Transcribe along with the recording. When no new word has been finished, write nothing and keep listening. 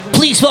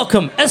Please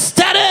welcome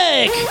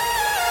Ecstatic!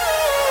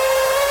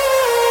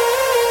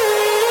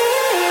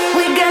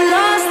 We get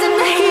lost in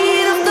the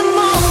heat of the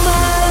moment.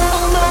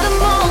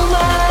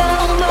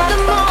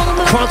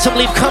 Quantum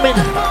Leap coming.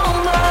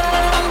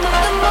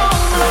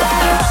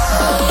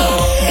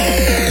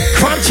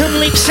 Quantum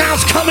Leap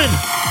sounds coming.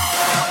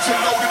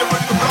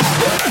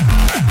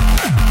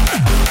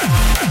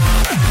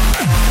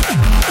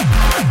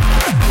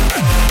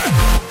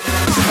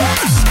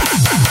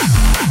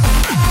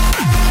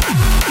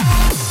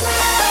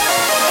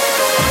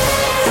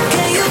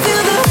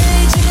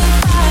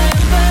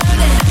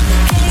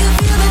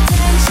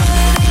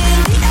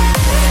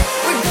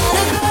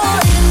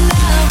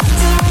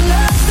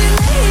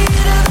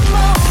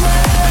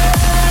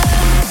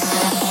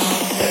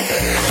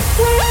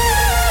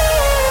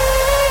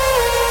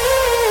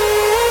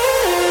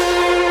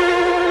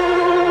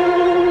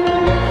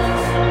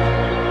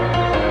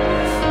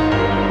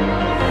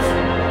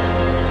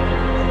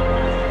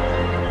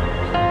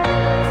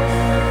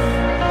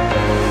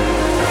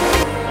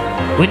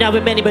 We're not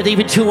with many, but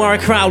even two are a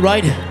crowd,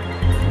 right?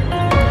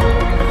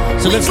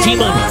 So let's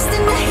team up.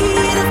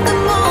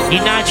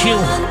 Unite you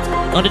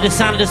under the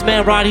sound of this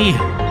man right here.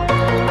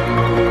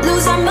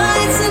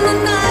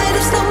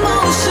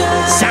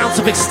 Sounds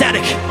of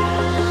Ecstatic.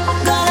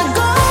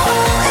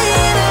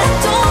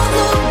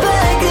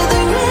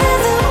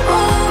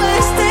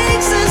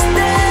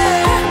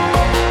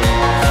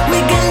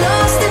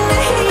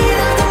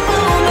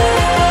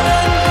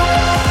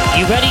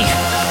 You ready?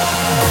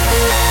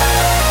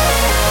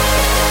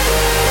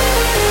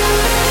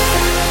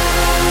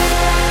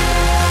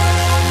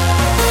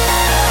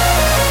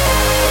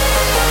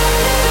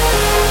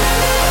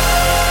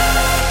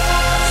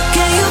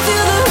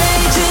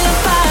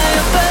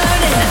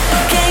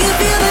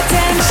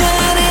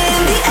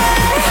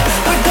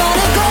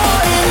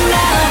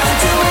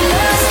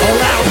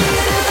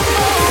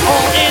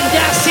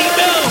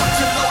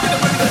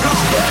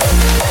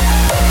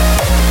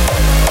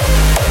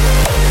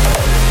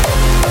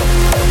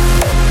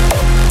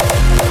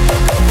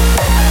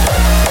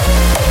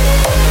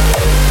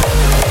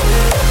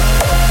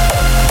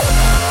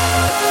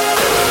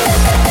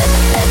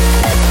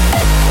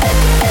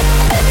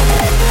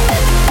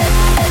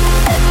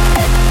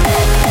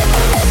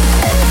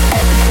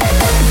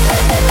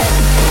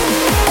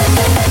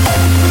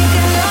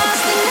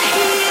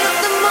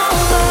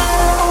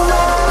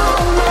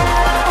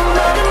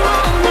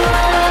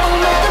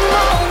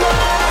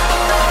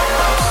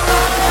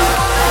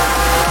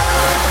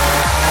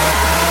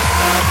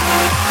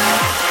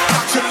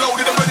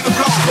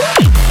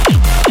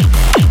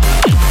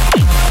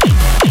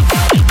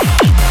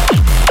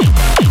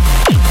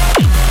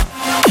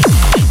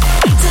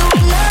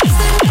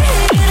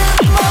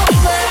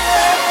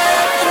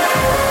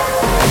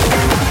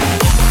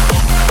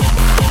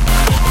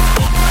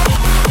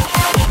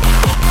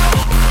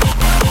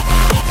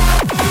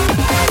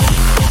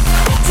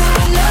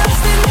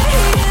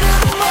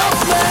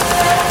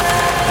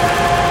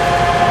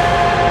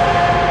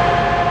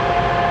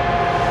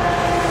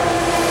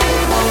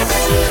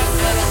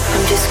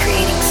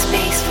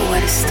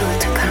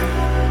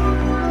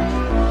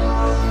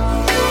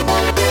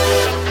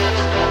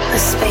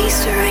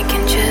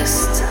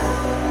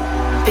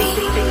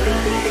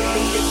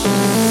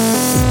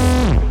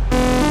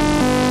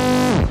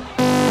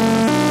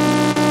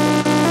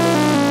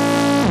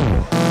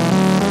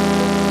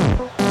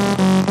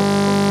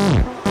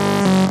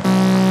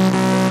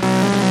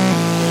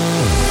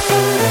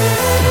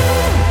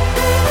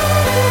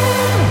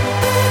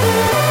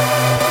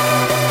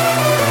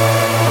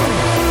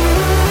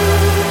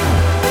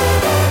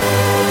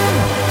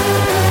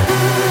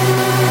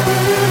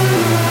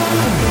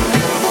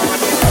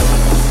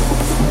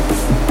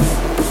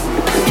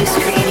 Just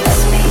creating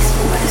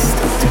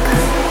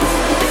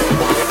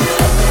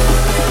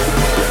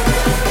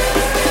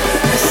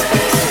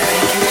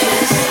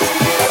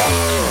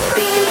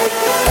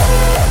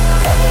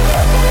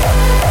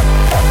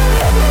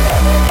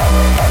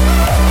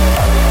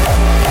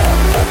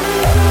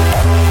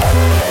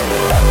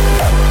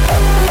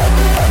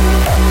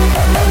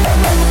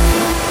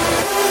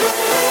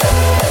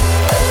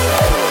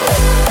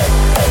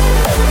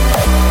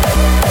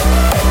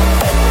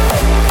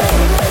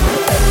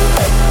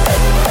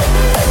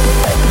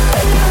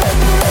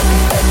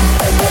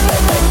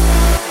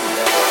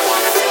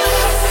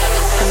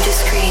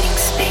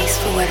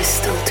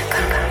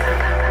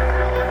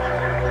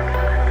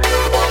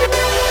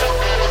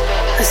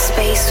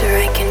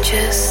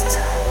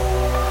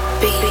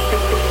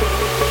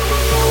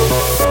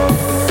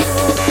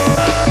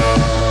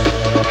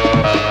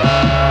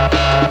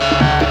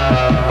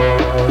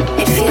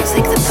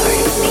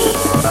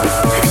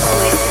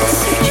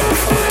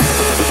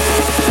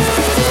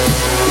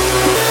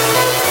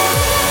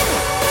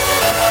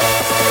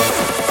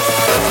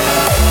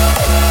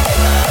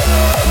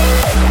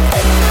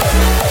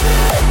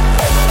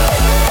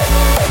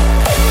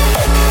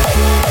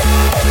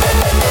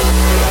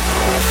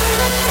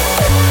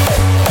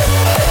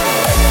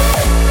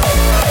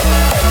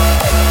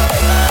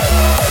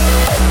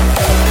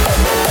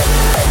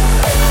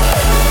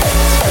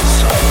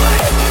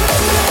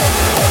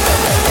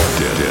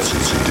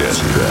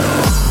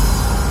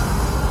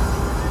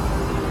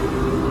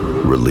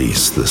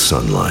face the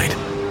sunlight.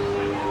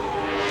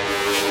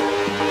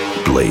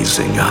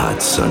 Blazing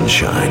hot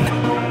sunshine.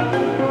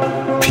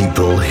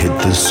 People hit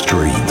the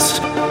streets.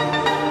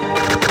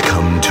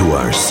 Come to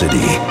our city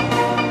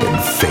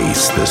and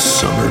face the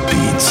summer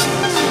beats.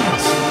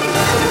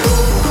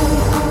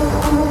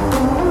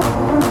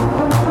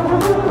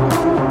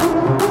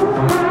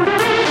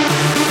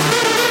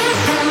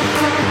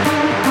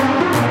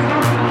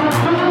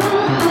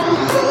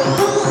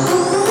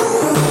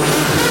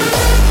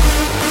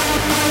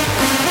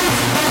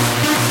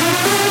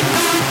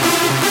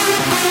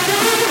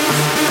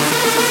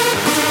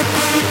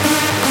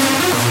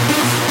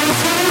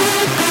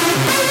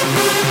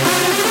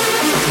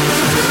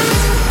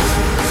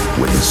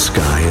 When the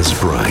sky is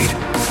bright,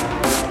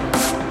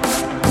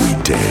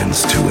 we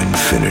dance to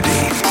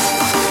infinity.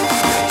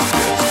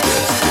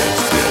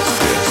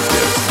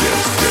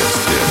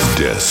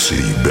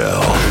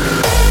 Decibel.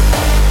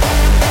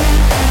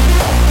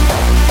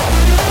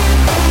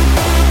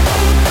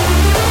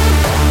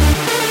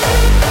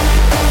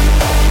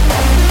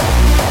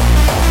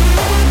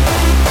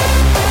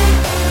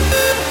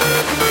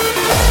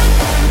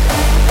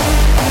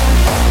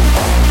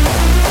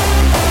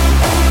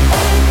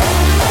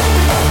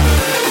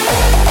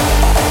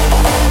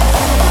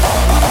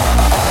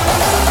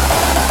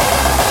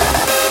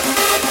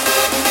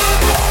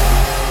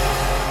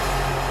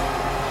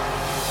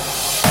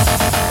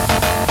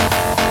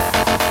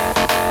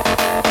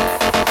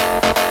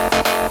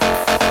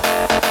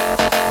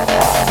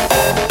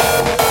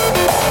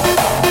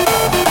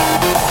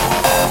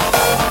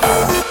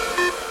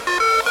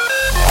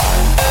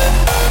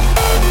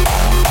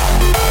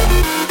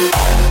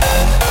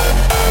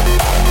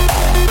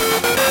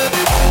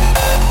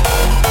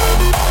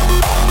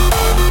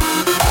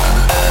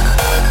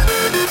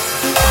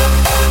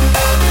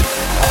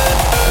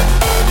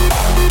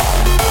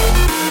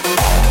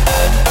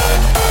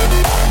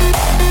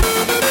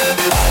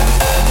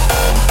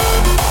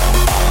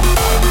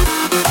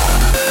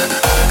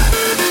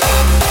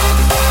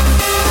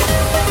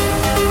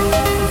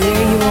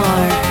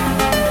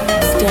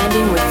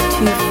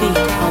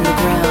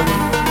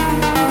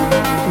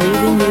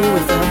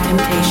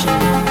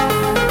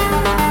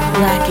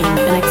 Lacking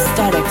an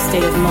ecstatic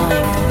state of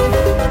mind.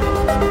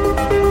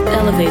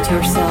 Elevate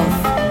yourself.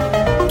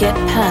 Get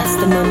past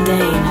the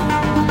mundane.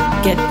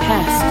 Get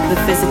past the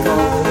physical.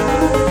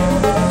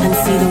 And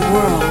see the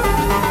world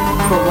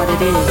for what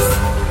it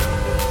is.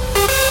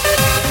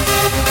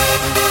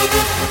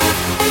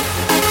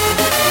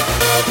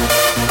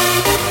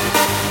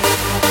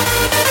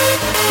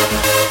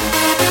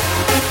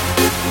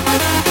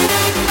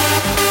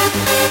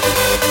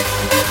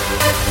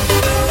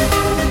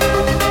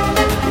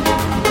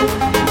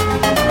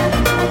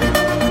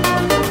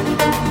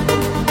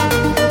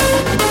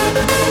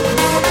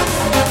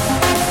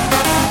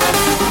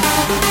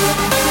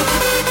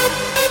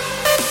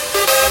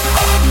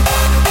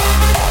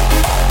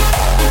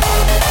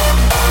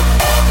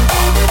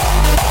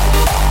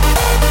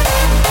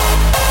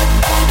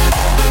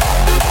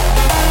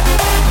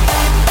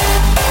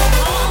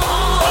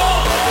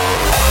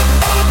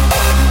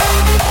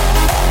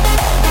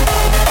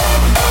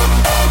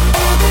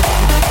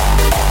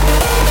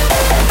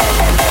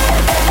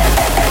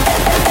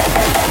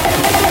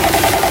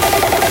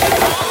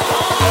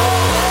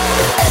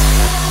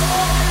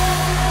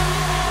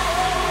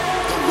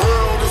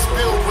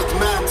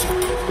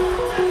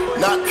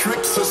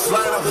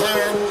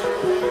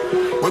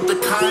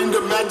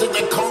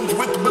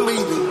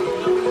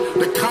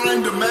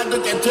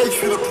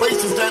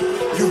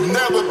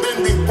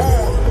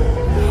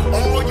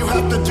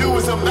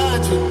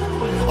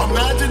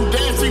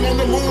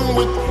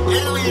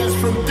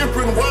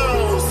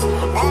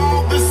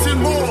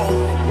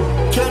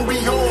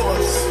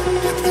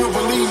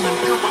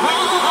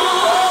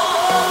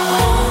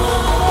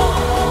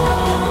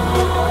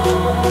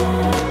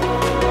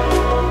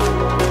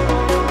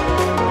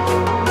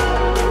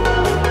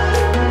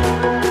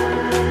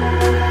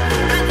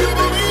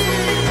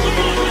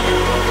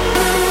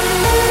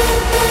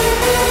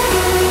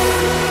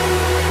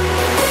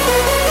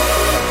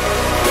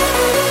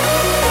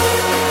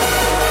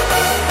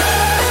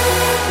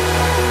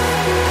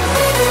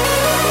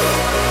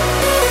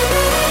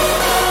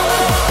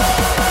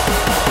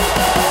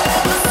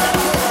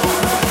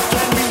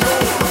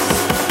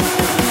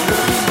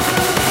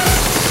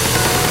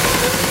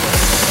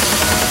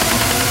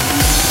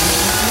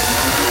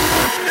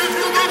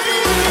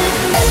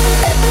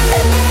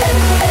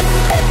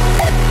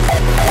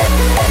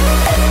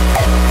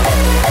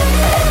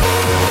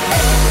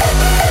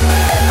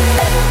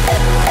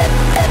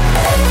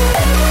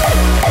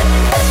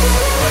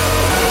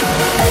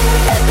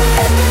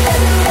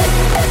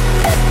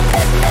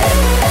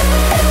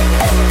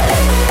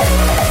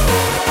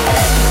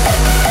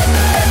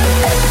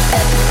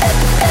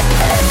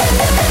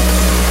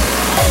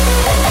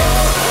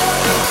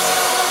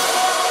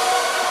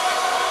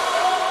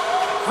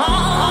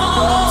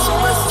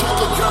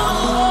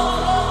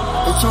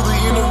 To the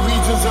inner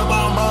regions of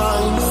our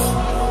minds,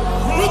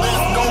 where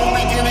there's no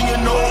beginning and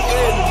no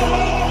end.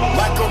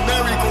 Like a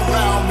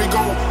merry-go-round, we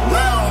go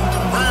round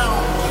and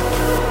round.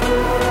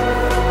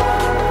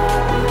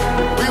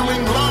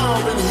 Feeling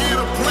love and here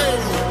to play,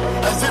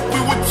 as if we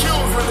were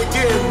children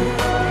again.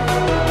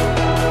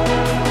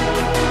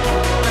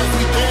 As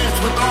we dance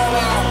with all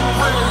our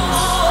friends.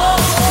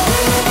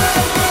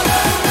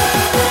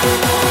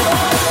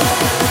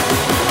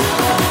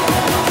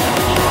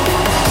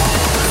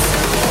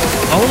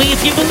 Only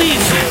if you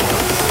believe.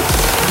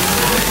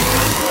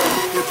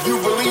 If you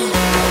believe.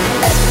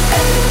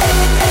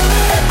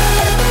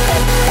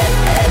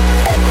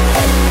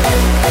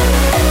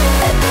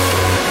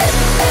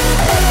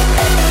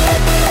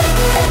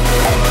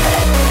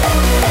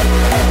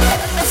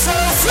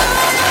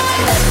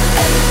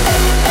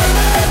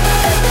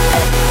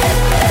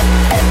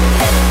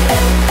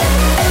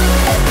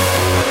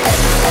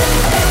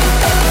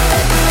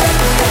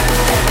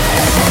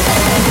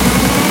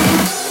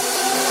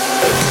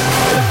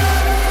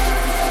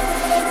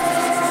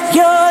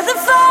 You're the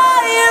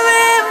fire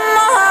in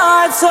my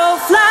heart, so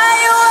fly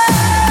away.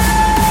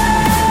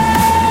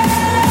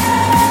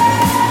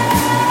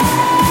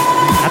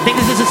 I think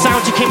this is the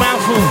sound you came out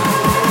for.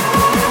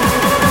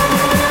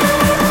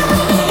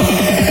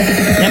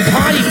 That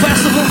party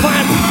festival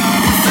vibe.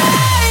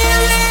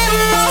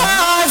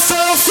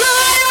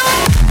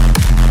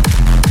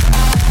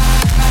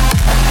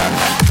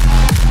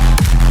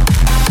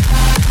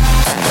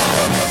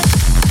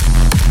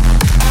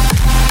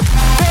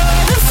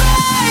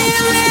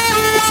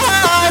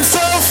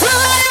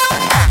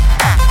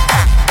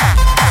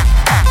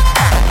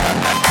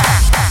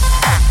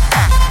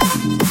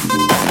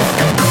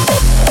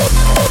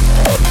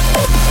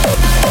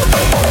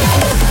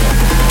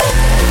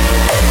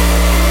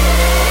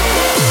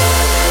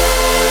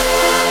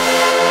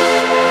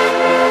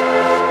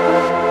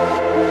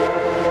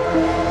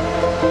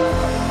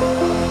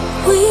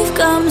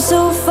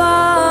 So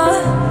far,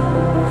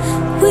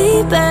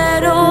 we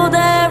battled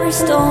every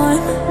storm,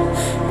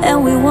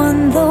 and we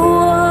won the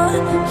war.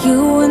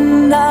 You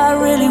and I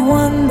really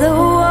won the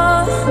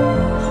war.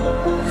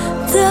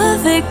 The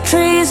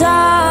victory's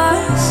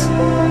ours.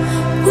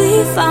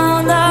 We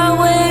found our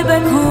way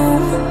back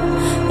home,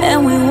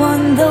 and we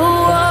won the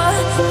war.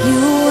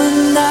 You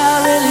and I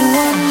really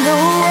won the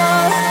war.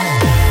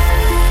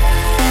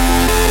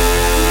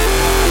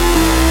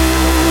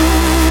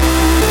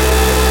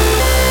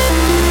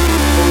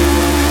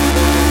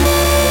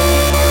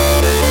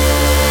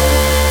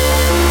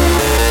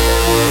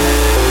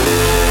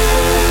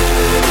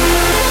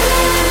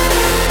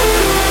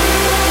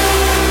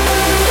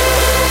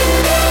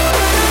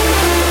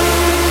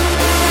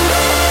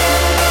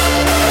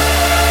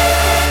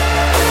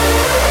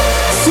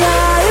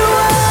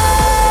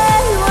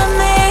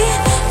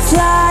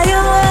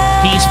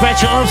 Spread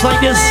your arms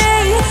like this.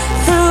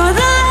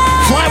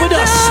 Fly with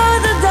us.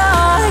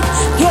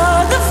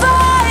 You're the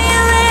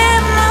fire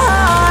in my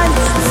heart.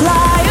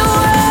 Fly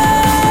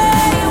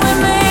away with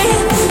me.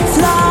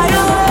 Fly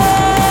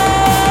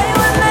away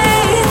with me.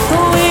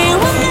 We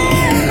will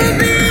never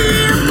be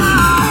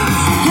apart.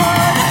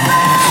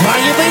 Fly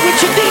away with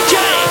your DJ.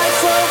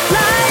 So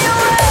fly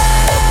away.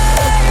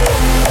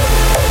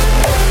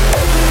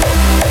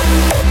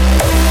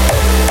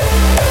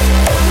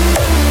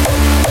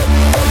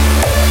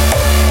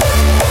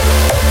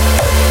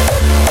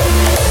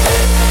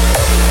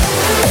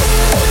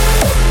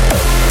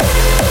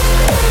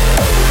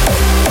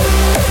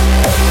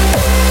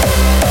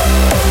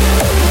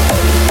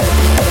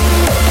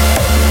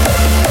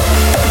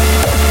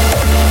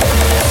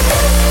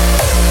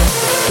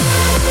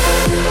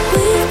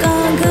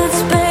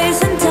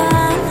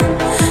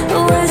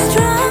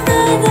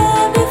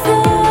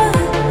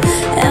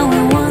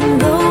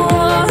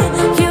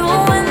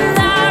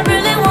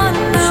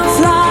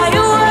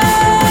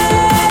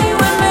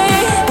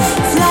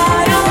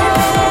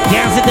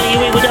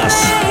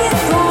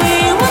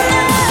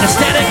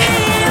 Ecstatic,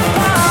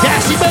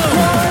 Decibel.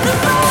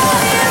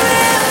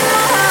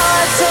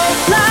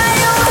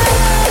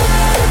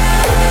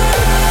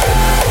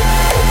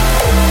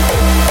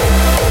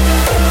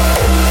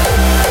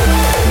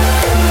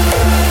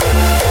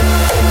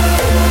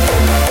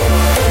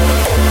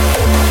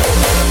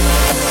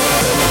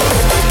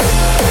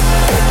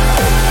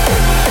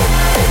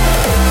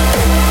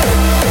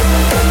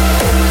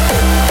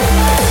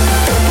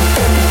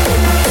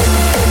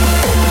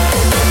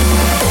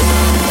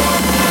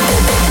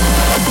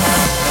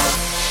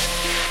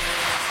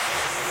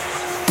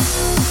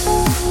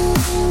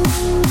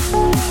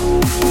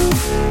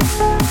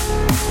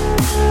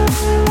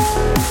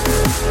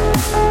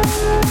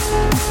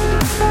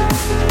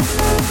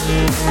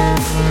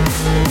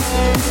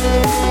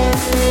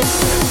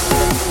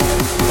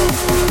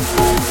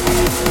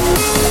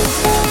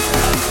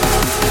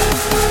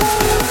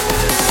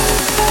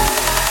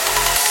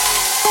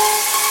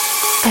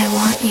 I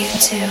want you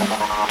to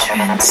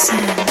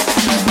transcend.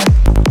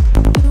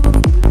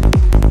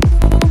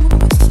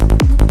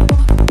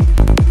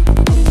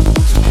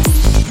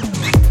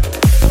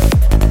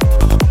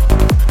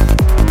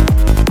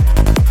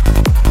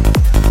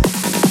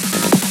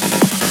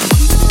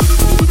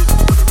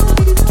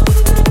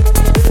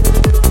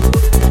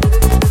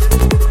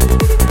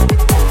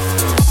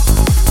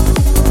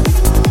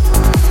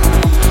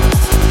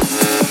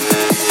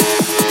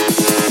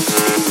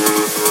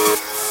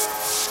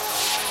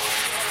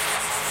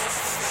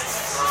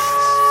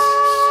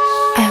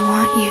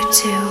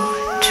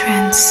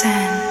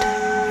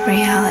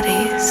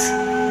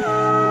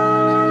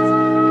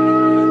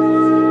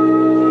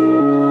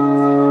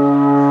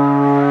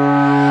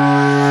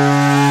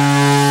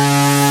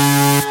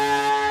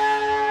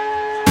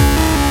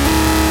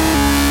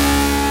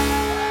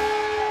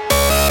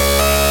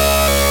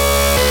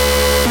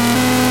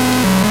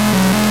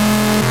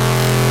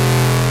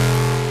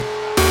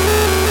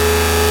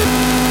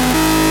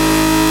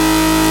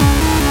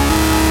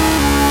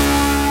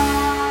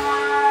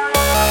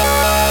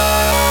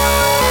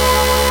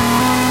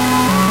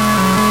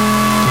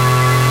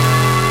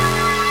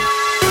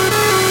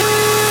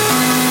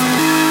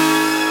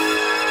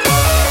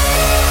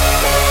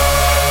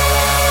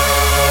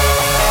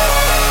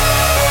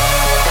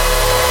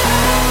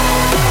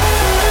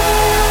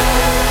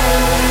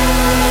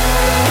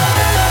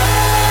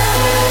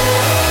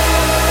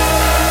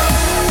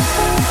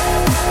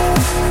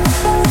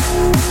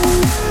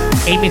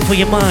 Aiming for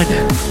your mind,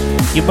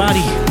 your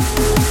body,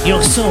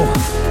 your soul.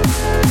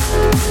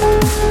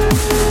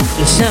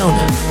 The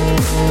sound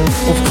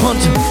of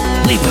quantum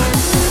leap.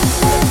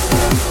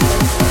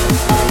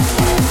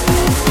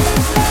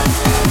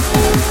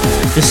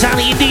 The sound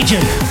of your DJ.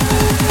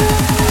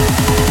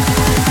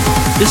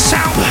 The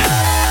sound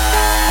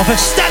of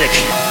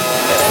Ecstatic.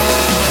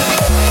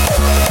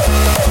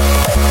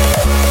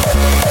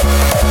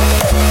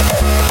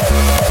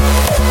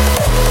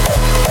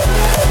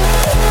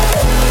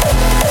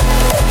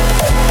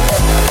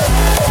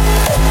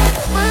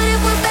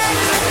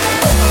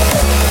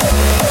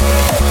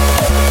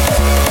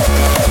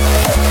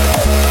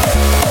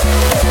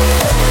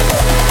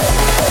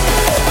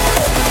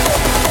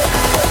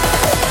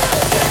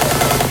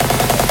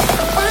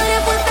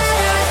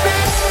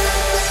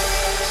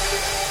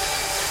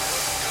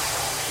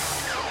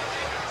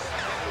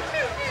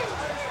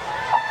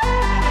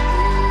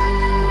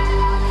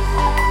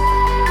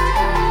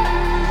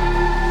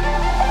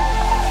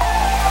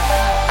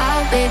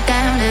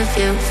 If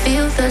you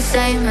feel the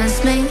same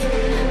as me,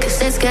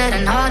 'cause it's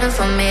getting harder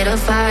for me to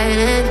fight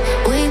it.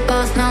 We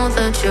both know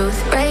the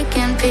truth,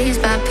 breaking piece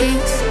by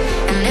piece,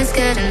 and it's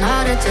getting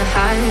harder to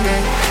hide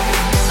it.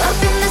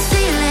 Up in the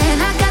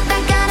ceiling, I got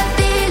that kind of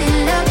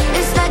feeling, look,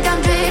 it's like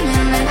I'm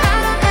dreaming, and I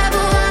don't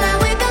ever wanna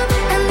wake up,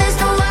 and there's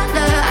no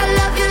wonder, I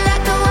love you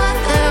like no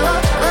other. Oh,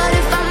 but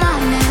if I'm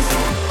honest,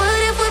 what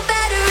if we're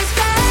better as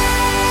friends?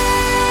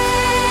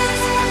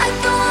 I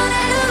don't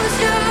wanna lose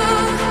you.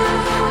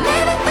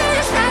 Maybe we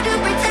just try to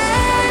pretend.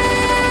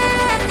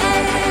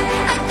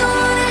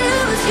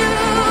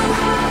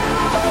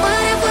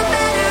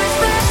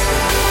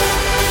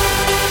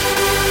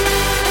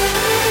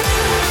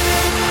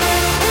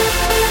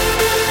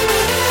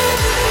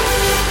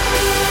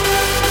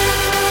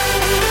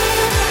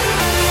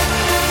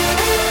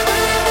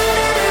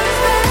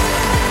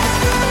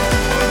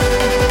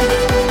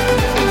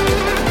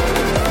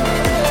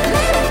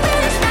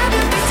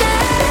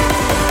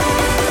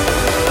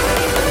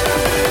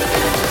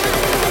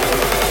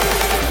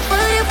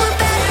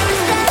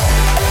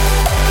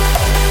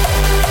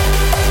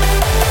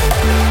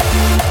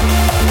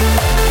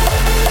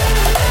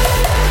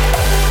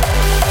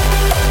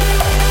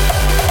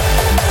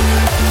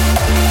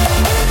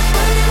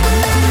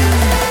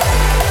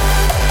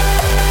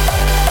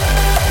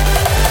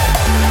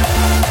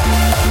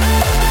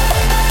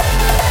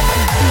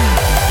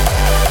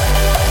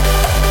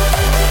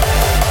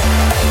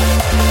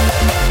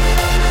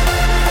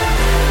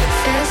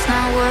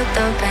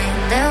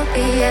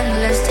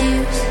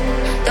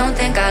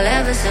 I'll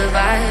ever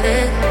survive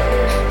it.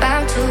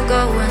 About to go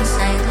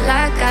insane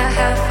like I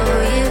have for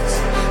years,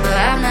 but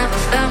I've never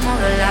felt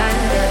more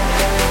alive.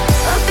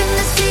 Up in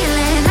the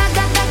ceiling, I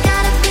got that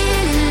kind of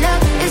feeling,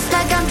 love. It's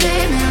like I'm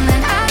dreaming,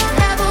 and I don't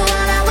ever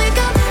wanna wake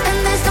up, and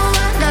there's no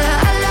wonder,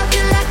 I love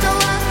you like no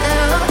other.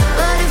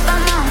 But if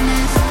I'm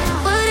honest,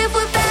 what if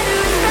we're better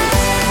as friends?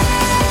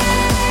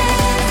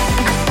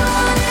 I don't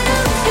wanna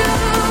lose you.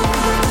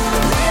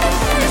 Maybe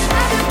we just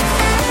try to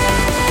pretend.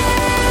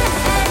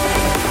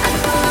 I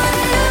don't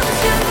wanna lose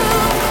you.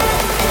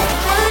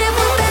 What if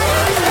we're better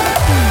as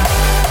friends?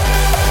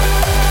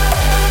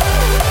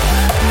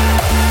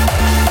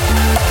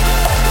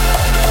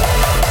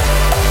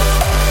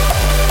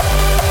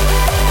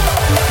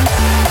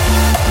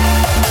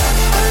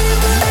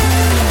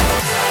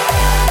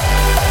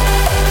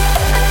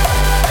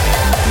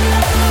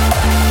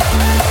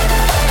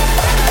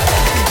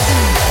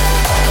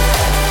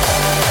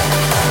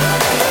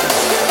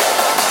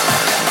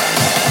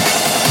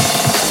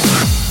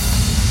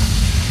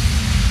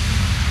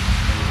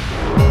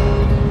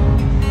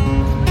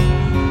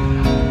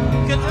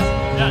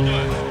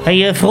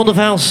 Hey,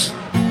 Frondevaals.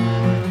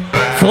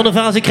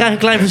 Frondevaals, ik krijg een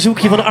klein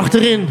verzoekje van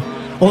achterin.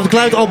 Of het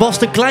geluid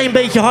alvast een klein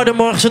beetje harder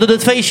mag, zodat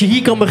het feestje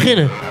hier kan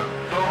beginnen.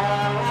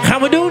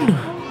 Gaan we doen?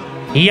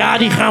 Ja,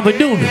 die gaan we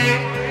doen.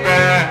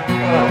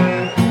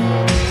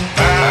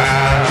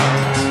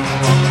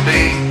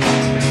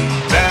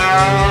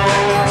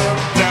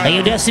 Hey,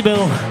 you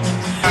Decibel.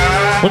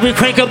 When we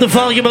crank up the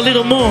volume a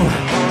little more,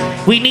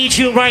 we need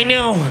you right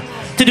now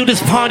to do this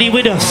party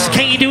with us.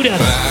 Can you do that?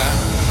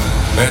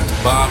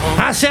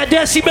 I said,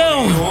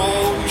 Decibel,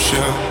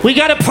 we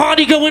got a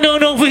party going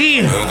on over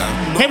here,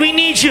 and we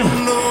need you.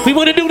 We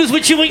want to do this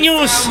with you and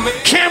yours.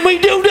 Can we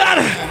do that?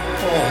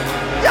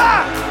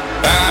 Yeah!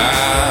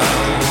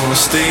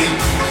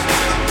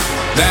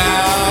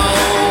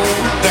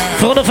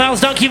 Frondevaals,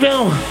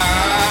 dankjewel.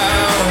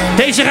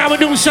 Deze gaan we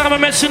doen samen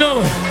met z'n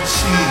allen.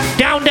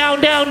 Down, down,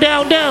 down,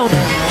 down, down.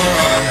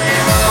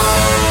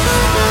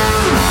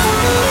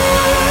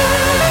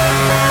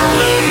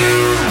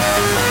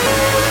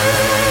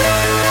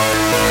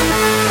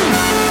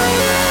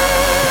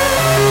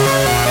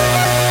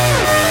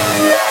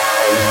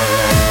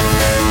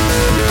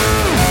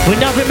 We're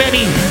not very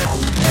many.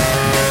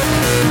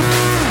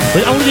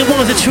 We're only the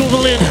ones that true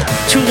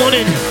one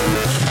in.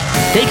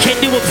 They can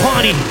do a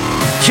party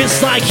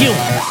just like you.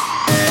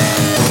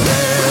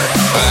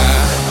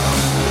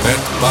 At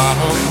the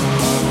bottom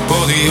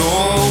of the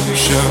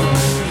ocean,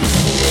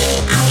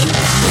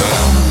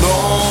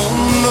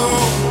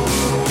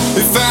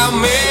 If I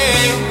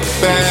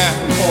make back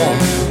home,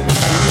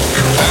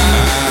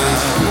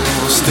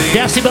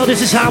 Decibel,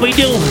 this is how we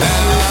do.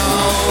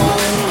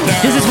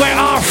 This is where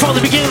our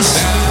father begins.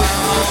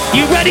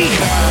 You ready?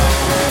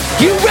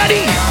 You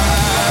ready?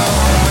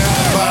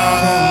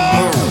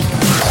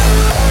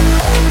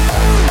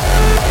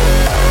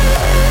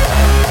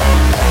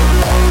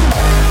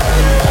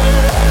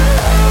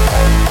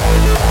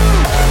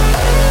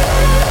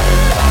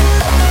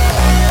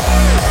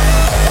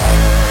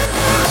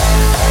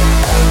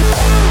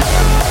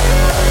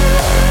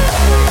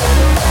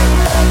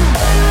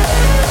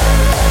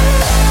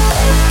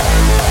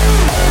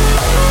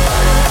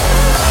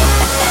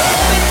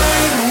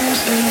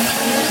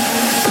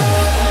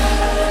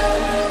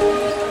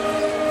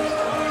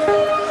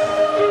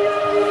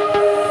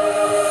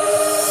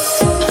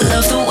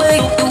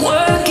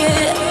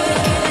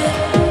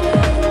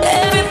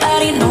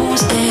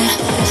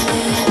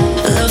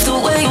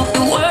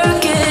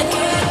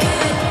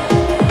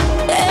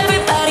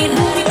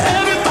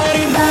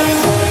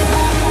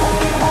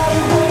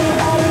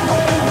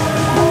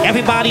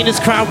 Everybody in this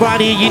crowd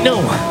right here, you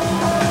know.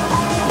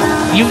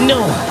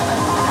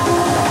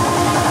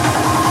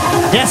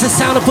 That's the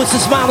sound that puts a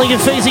smile on your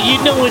face and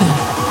you know it.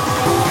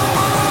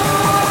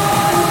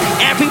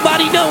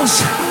 Everybody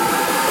knows.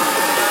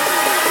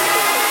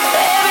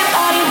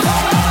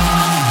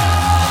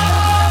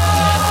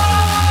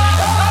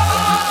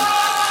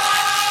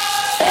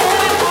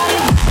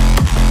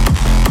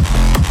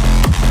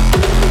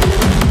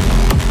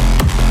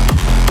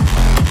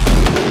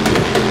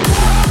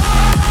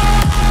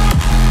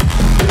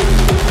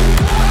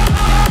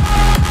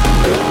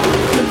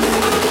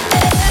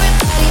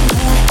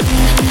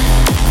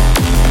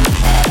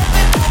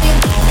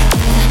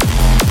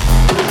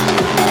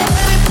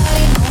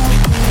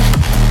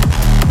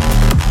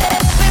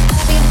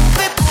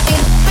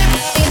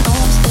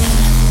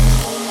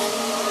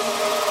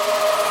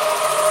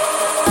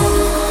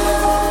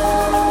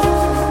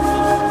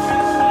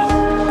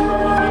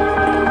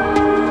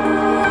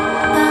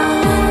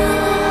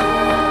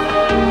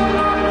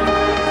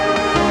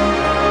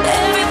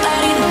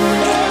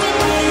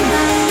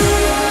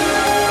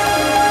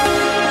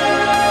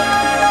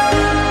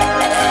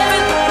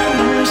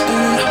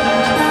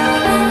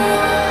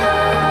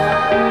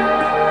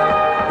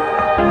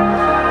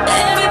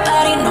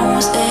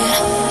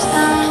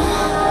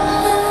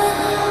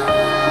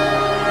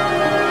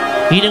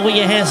 You know where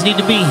your hands need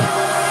to be.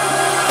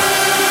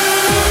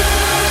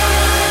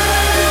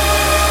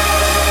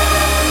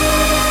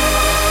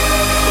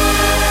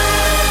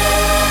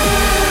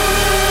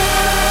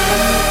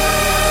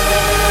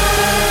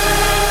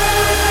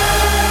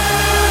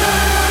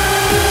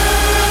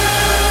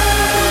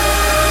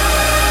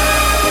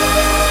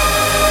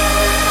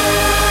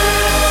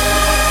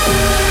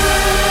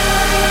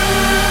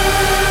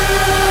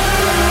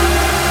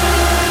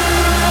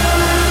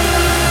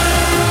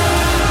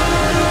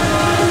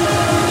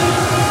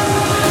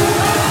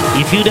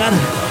 You feel that?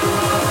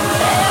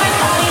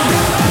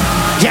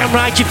 Damn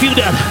right, you feel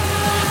that.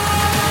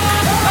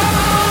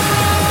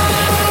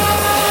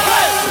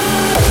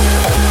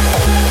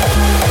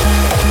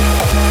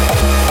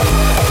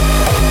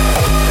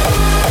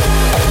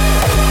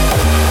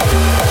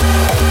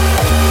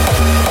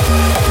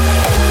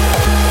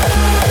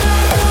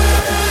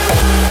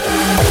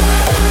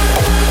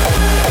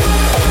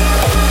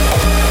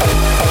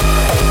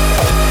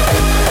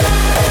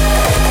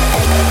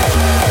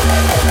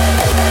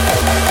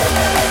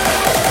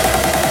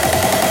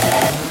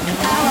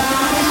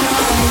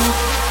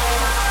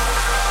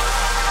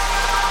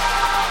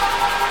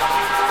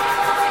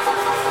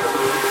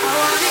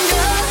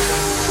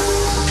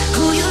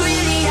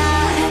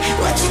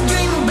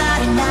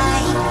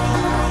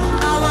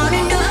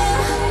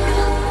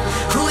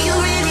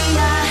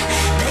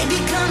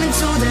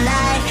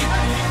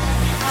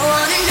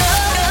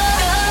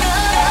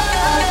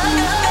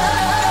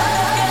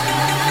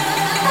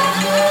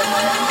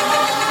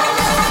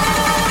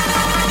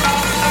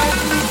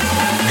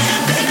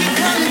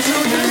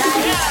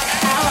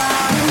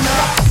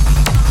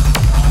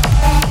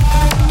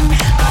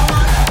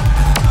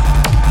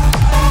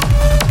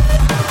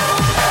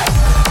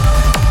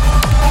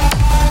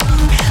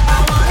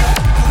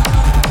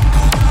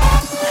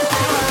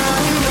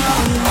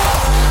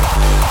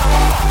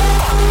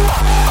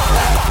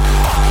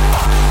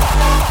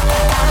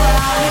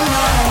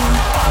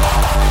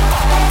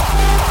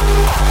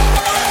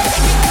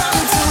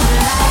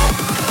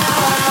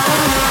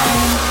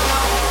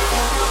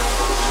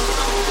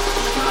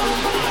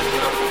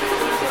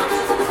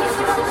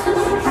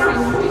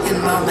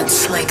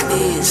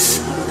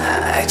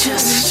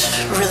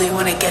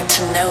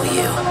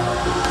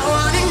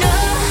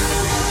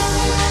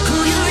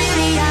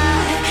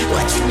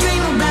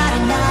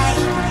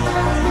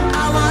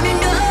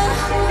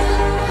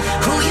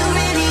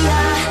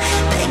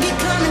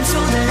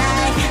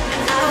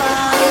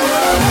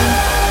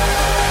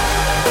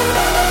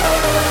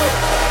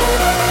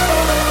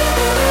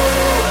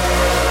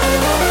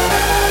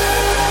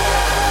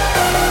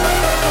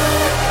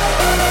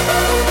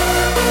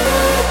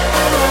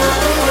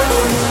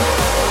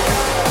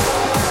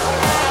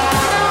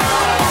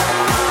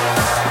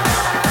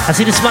 I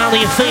see the smile on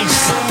your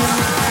face.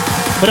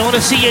 But I want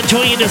to see you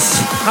enjoying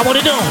this. I want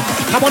to know.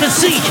 I want to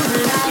see.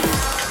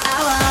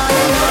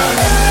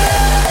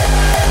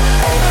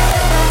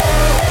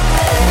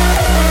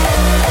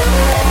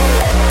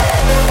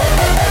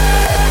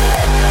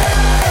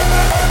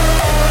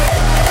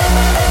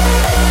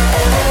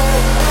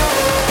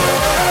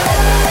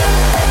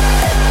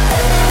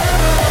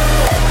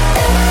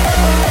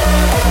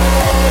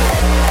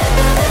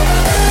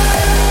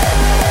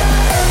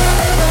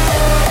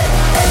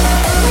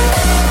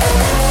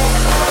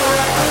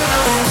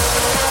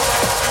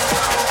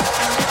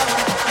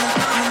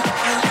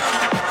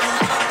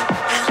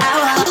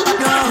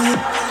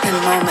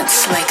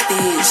 Like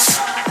these,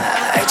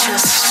 I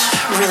just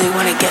really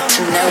want to get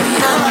to know you.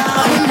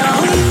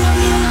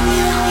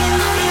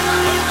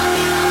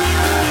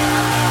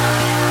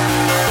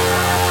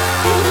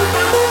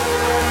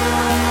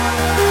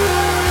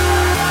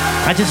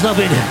 I just love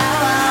it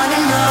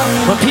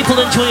when people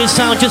enjoy your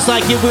sound just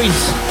like you,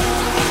 Breeze.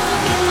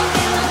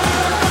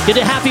 You're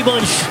the happy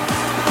bunch.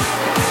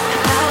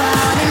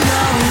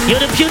 You're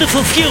the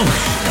beautiful few.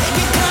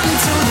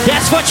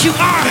 That's what you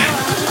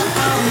are.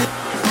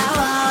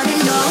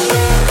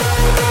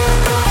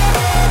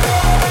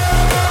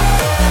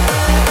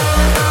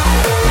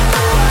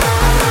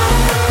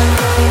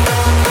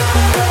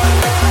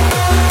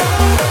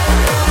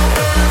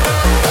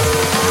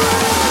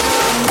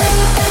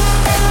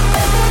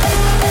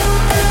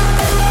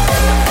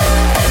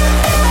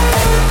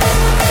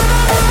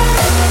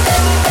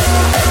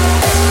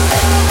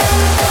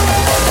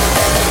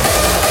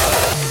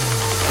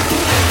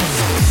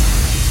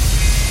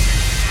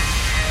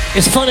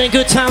 It's fun and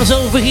good times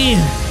over here.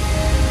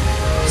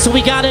 So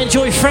we gotta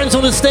enjoy friends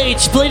on the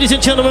stage. Ladies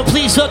and gentlemen,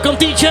 please welcome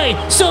DJ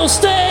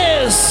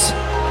Solstice.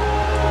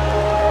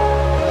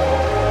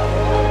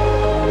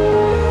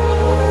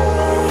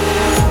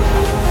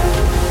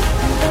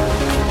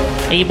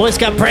 Hey, you boys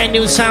got brand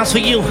new sounds for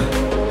you.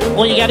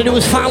 All you gotta do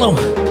is follow.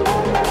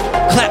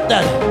 Clap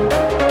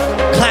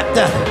that. Clap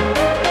that.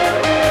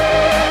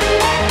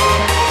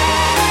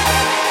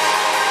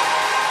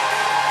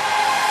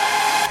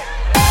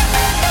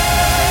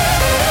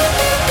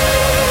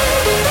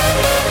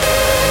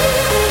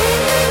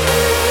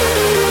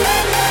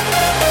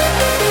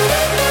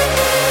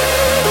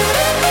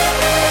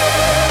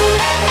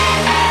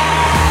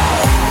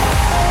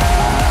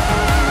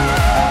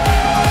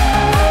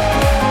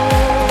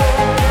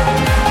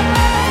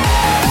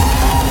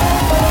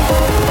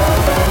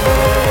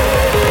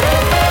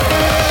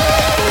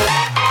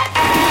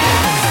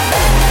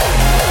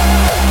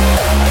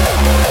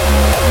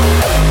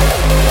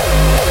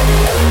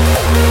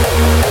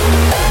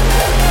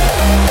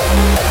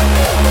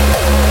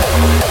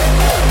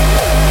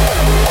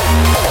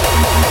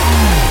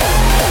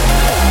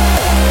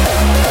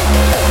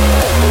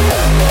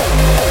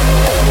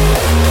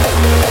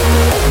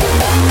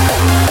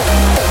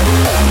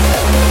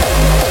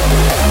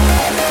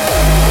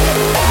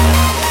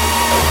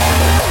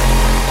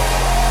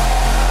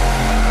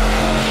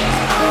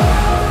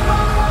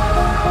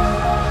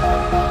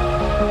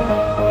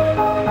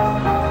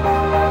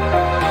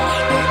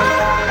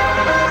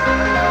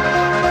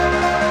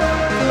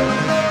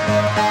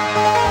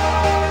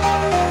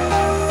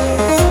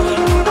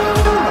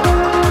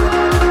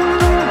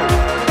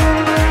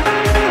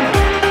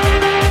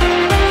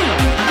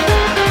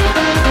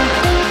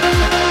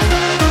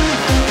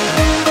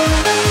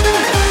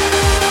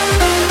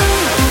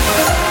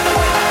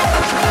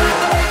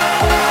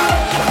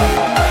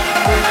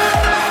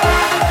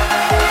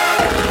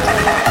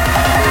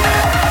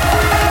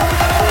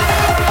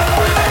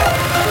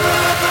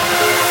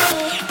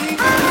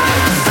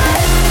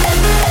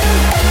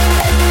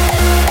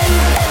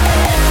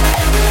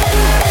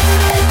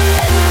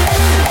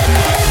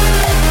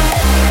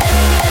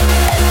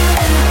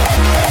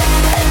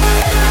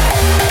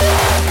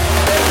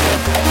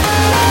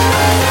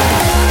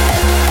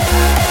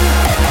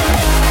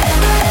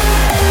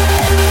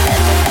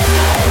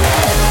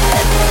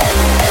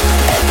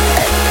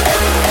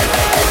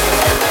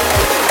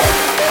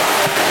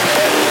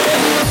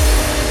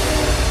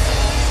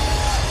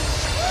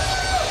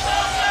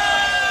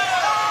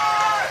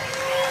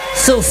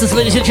 Solstice,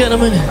 ladies and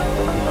gentlemen.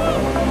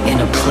 In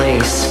a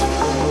place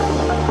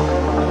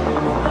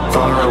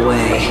far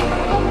away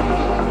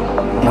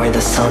where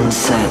the sun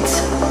sets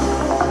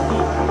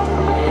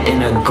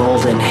in a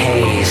golden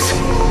haze,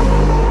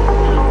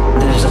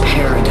 there's a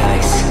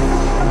paradise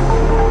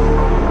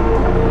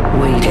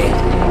waiting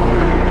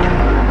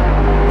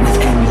with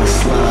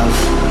endless love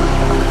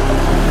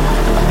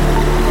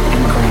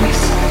and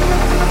grace.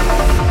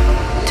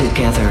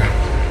 Together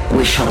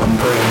we shall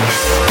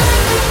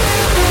embrace.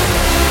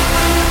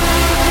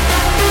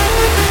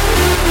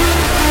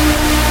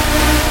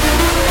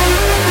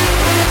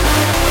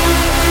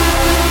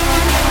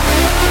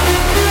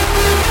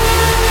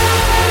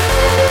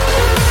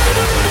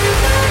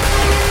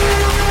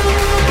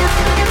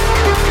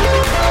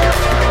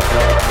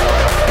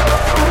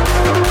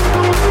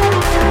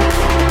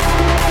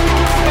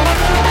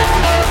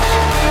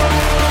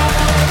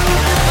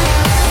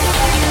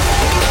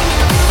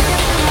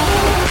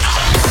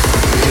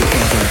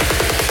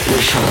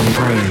 wish on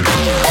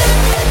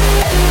brain.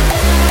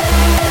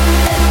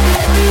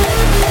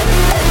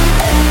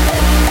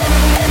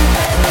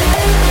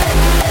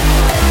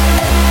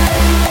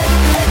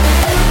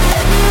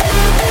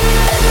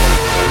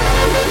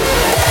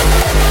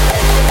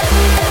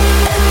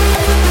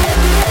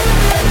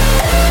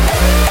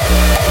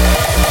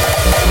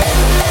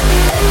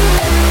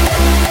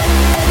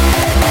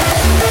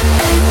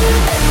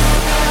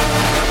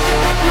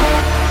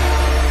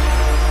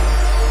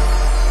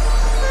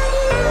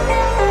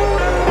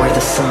 Where the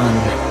sun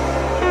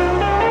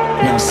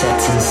now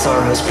sets in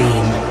sorrow's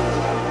beam,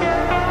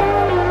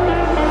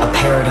 a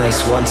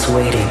paradise once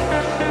waiting,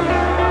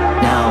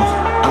 now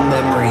a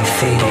memory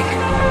fading.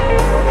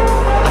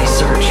 I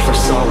search for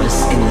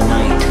solace in the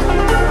night,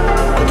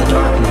 but the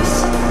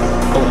darkness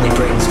only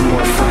brings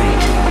more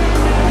fright.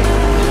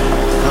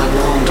 I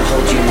long to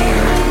hold you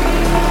near,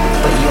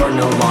 but you're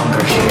no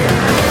longer here.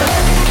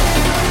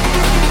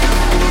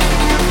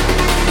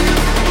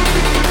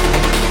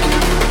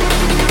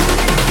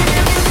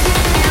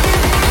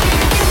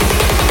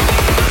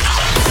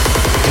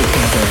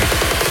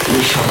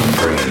 We shall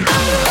bring.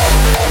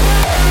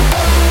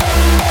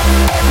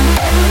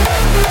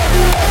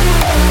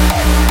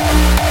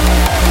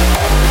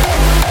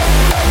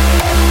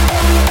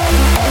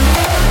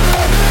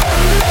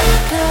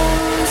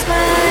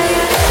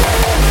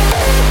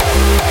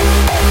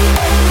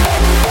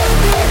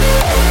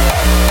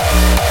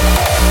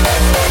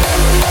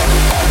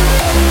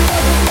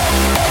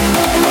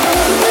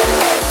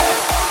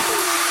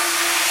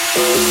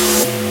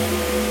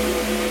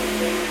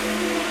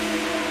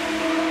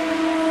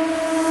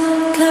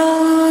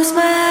 Close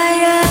my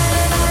eyes.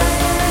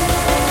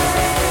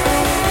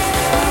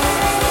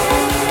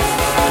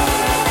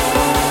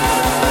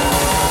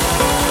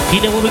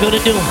 You know what we're gonna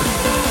do.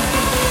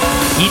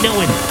 You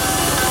know it.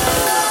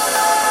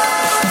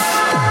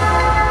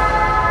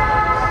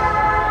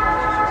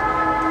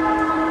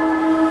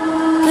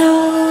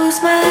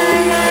 Close my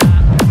eyes.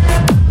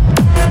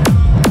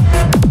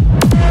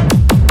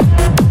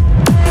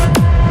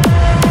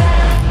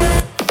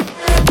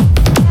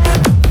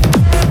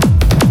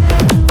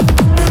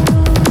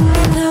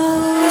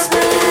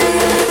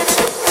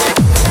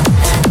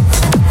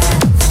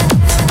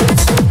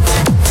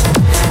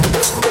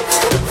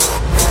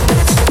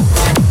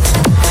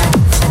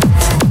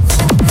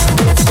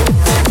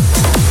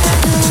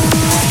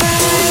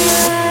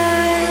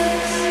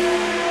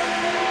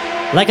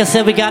 Like I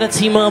said, we gotta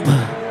team up.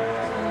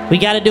 We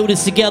gotta do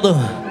this together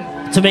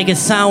to make it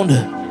sound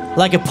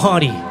like a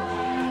party.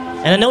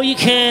 And I know you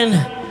can,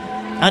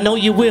 I know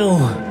you will,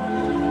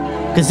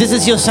 because this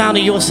is your sound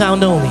and your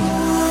sound only.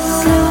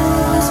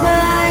 Close my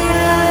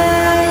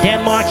eyes.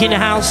 Denmark in the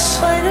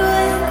house. Wide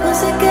awake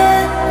once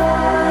again.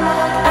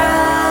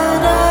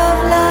 Out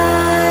of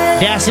line.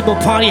 Decibel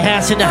Party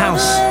House in the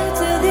house. Way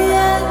to the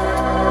end.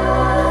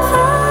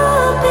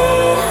 Fall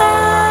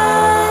behind.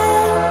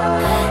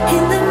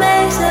 In the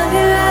maze of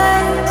your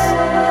eyes.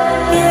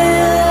 You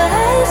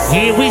I see.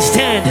 Here we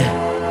stand.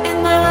 In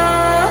my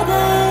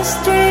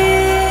wildest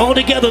dreams. All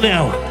together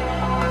now.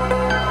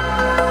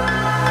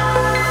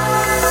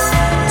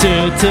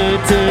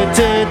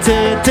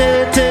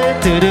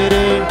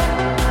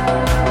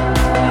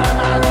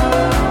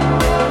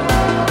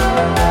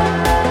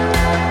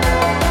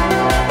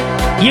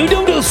 You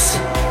do this.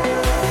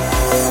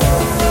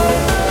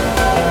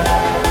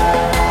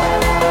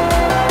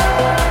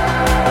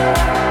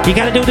 You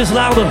gotta do this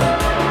louder.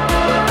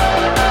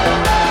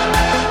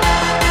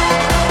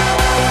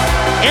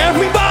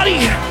 Everybody,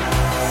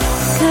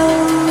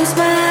 Close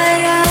my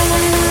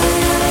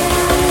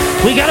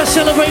eyes. we gotta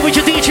celebrate with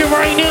your DJ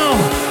right now.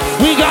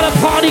 We got a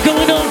party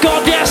going on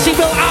called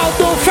Decibel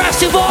Outdoor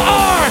Festival.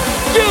 Are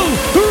you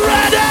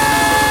ready?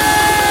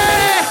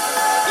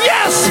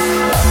 Yes!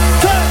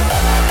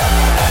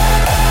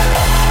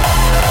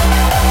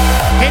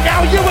 And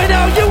now you, and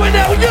now you, and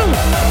now you!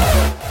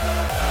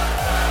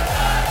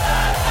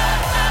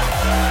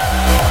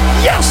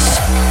 Yes!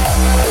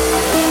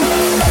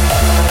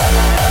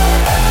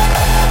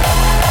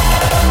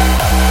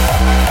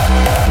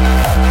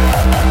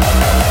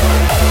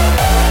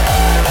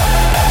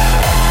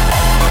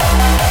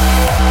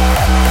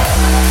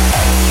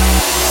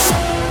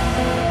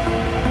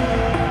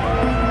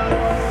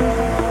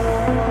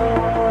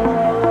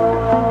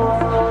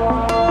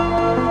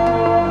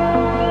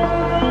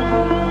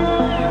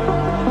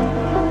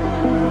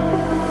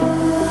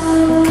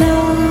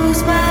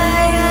 Close my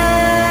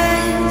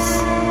eyes.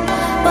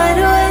 Wide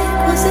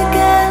awake once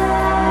again.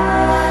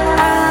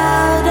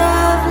 Out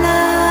of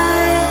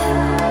line.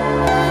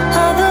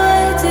 All the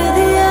way to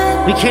the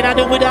end. We cannot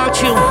do without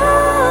you.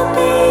 Fall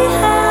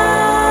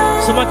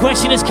behind. So my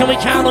question is, can we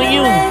count on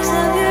you?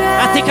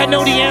 I think I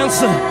know the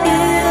answer.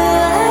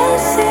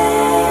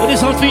 But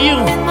this one's for you.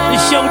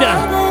 This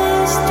showdown.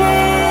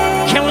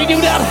 Can we do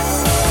that?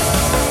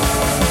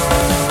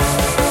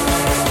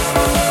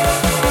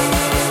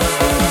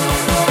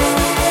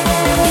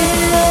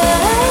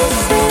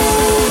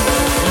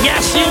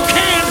 Yes, you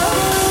can.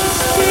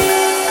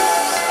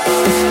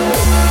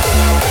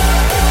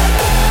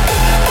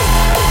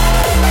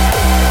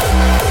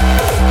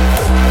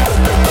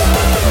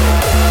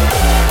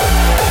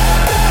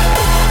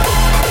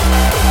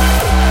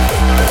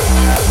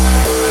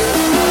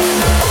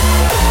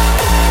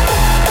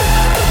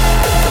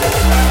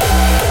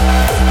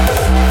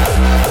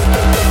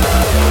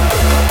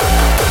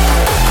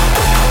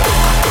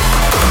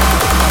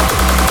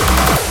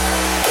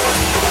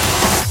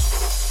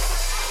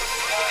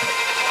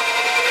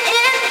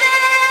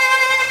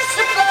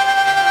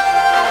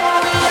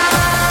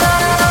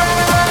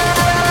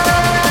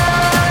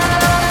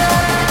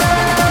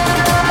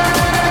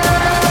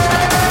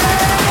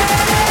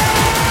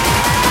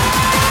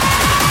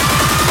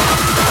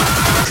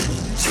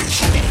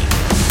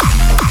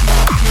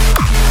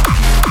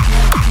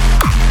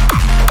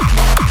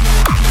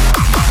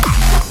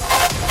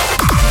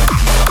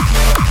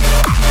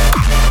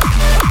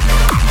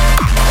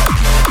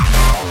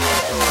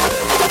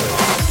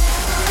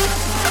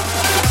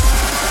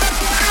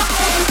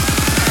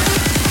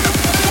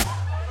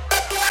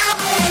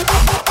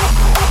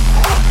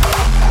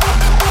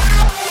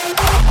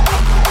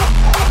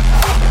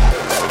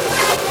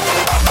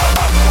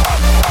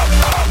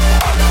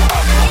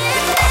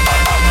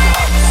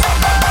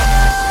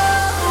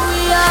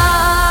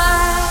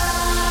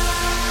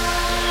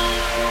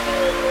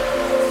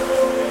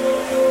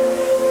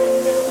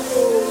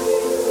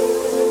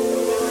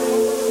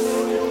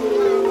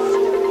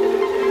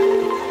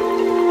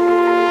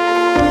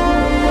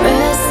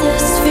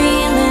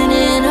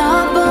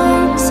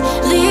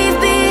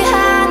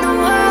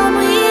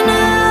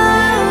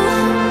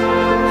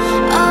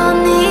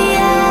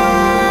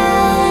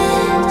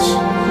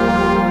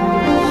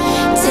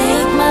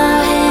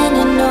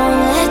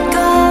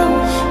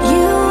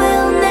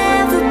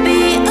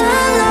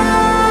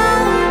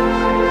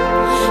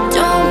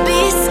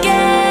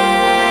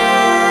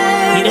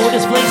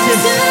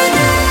 places.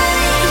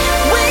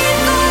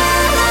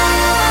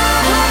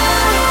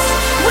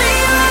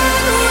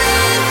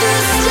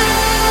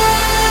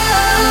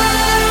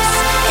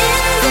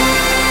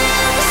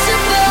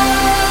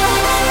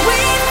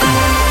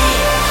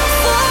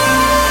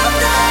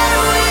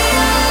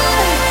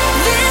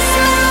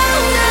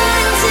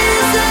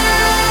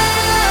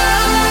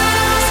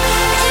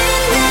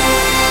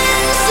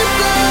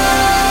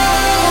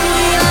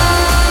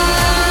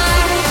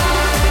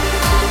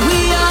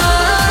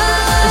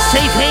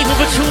 Safe haven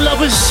for true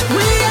lovers.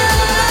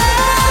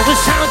 Of the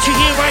sound you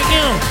hear right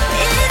now.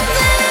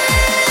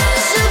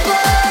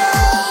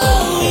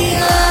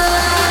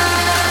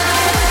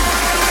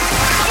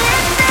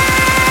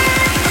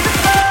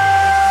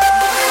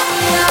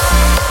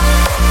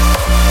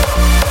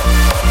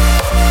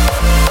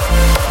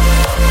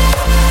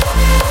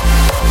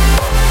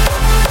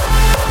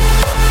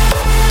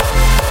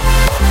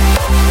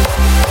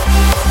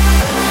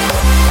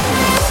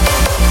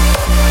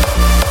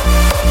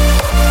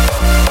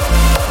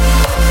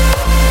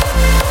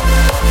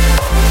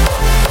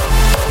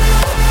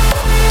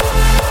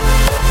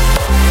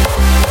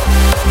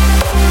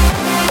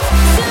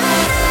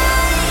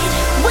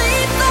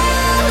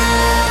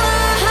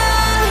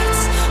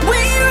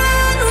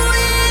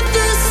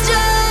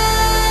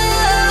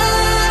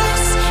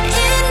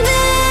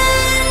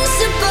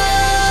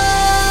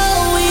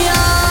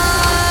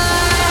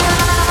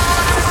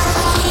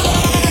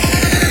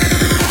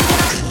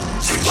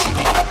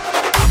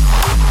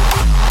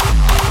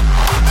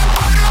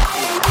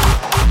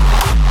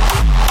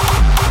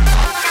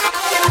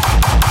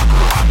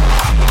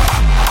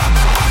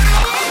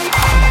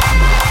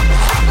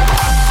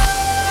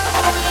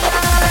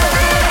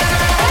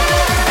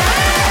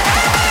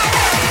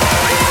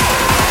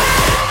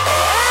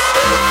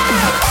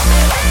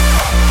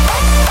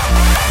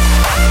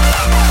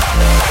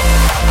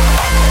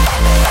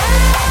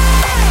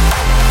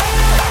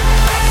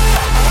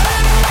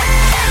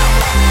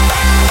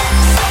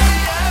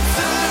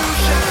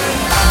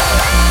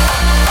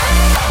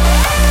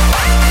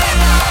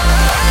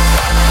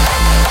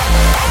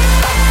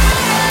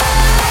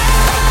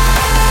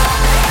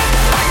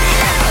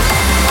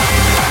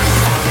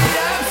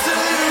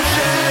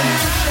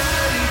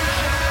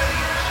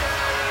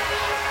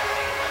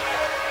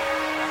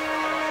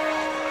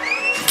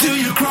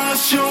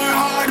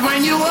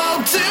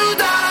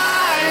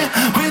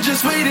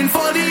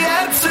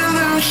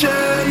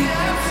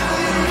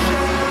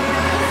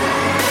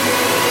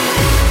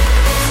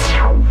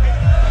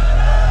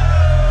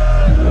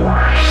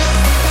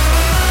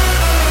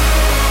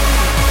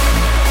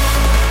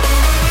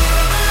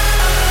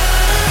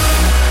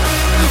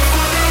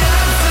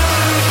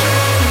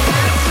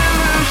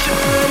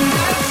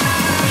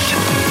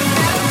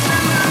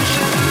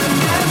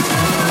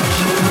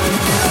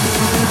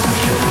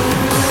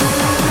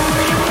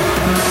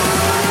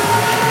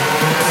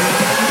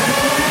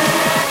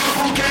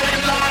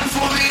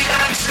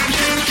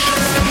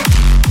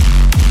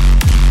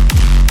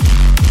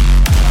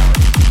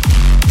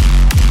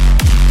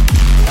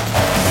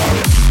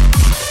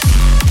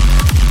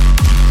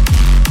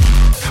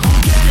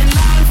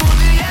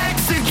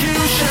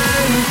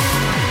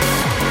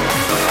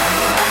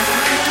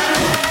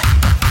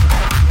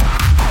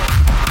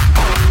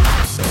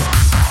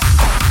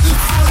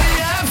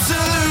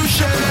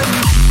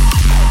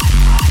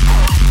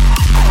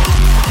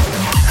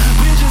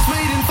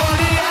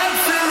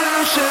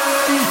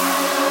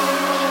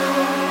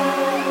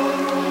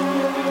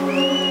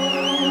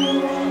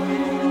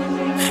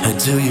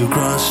 Do you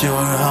cross your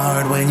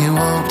heart when you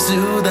hope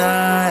to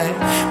die?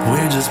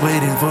 We're just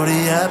waiting for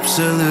the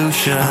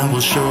absolution. I will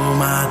show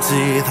my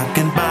teeth, I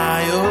can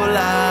buy your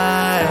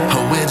life.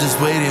 Oh, we're just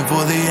waiting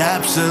for the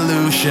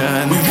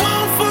absolution. We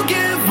won't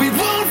forgive, we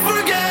won't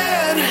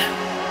forget.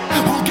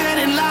 We'll get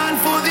in line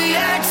for the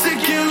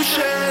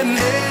execution.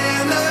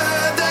 In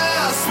the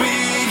dust we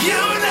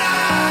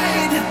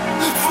unite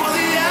for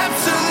the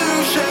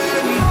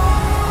absolution.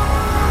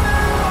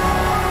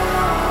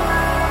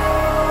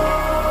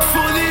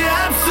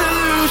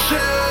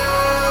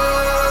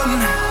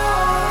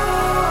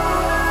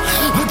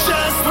 We're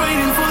just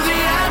waiting for the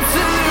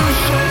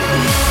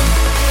absolution.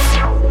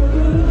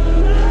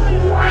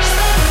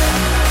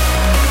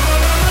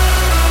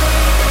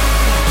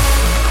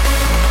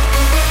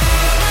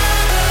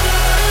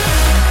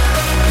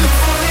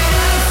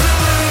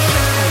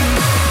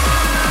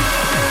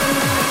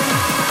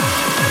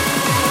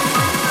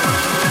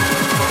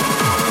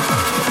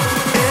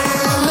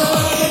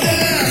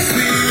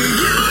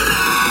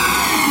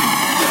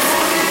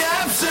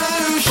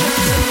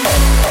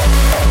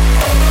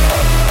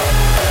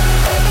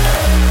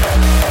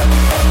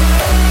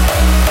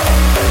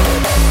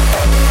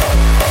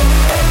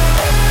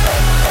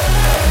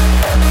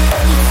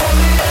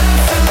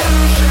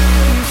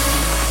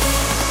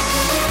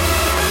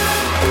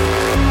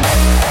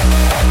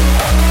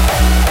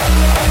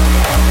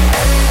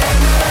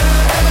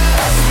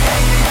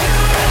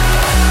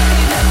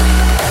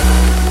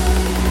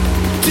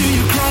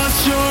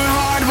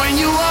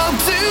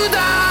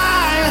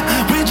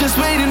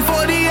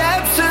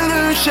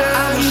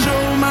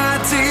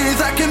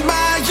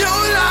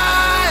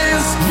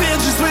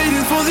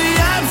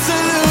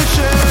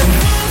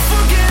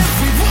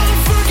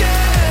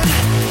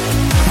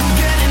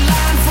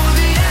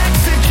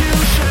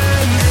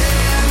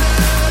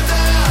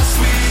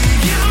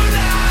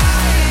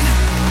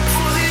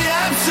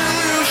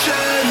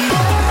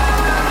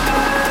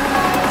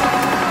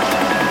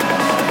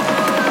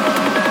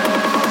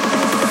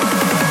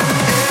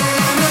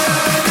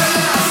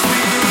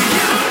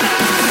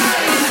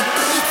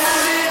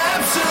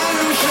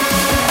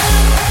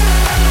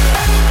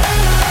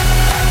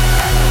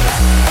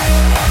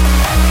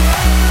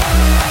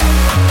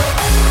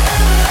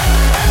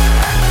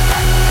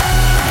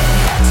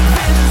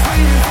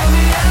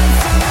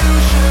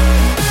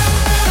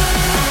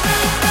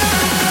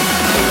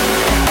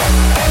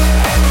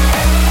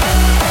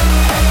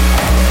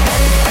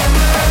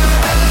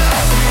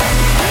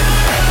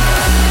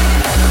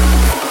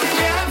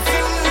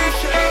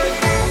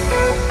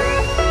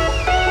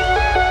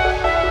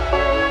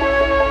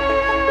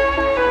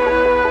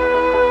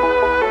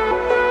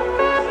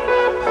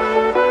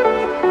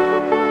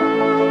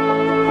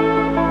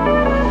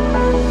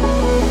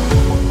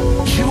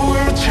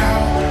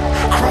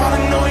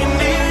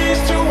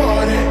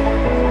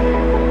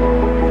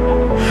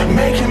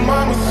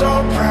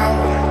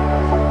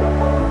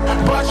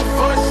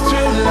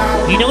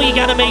 You know you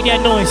gotta make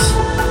that noise.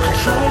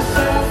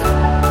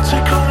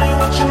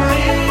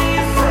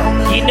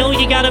 You know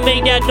you gotta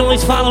make that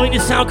noise following the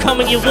sound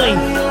coming your way.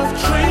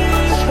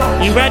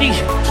 You ready?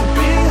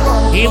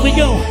 Here we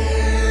go.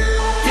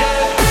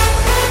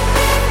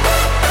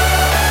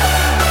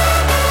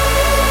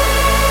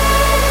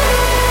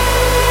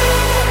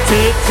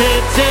 Tip,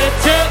 tip,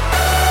 tip, tip.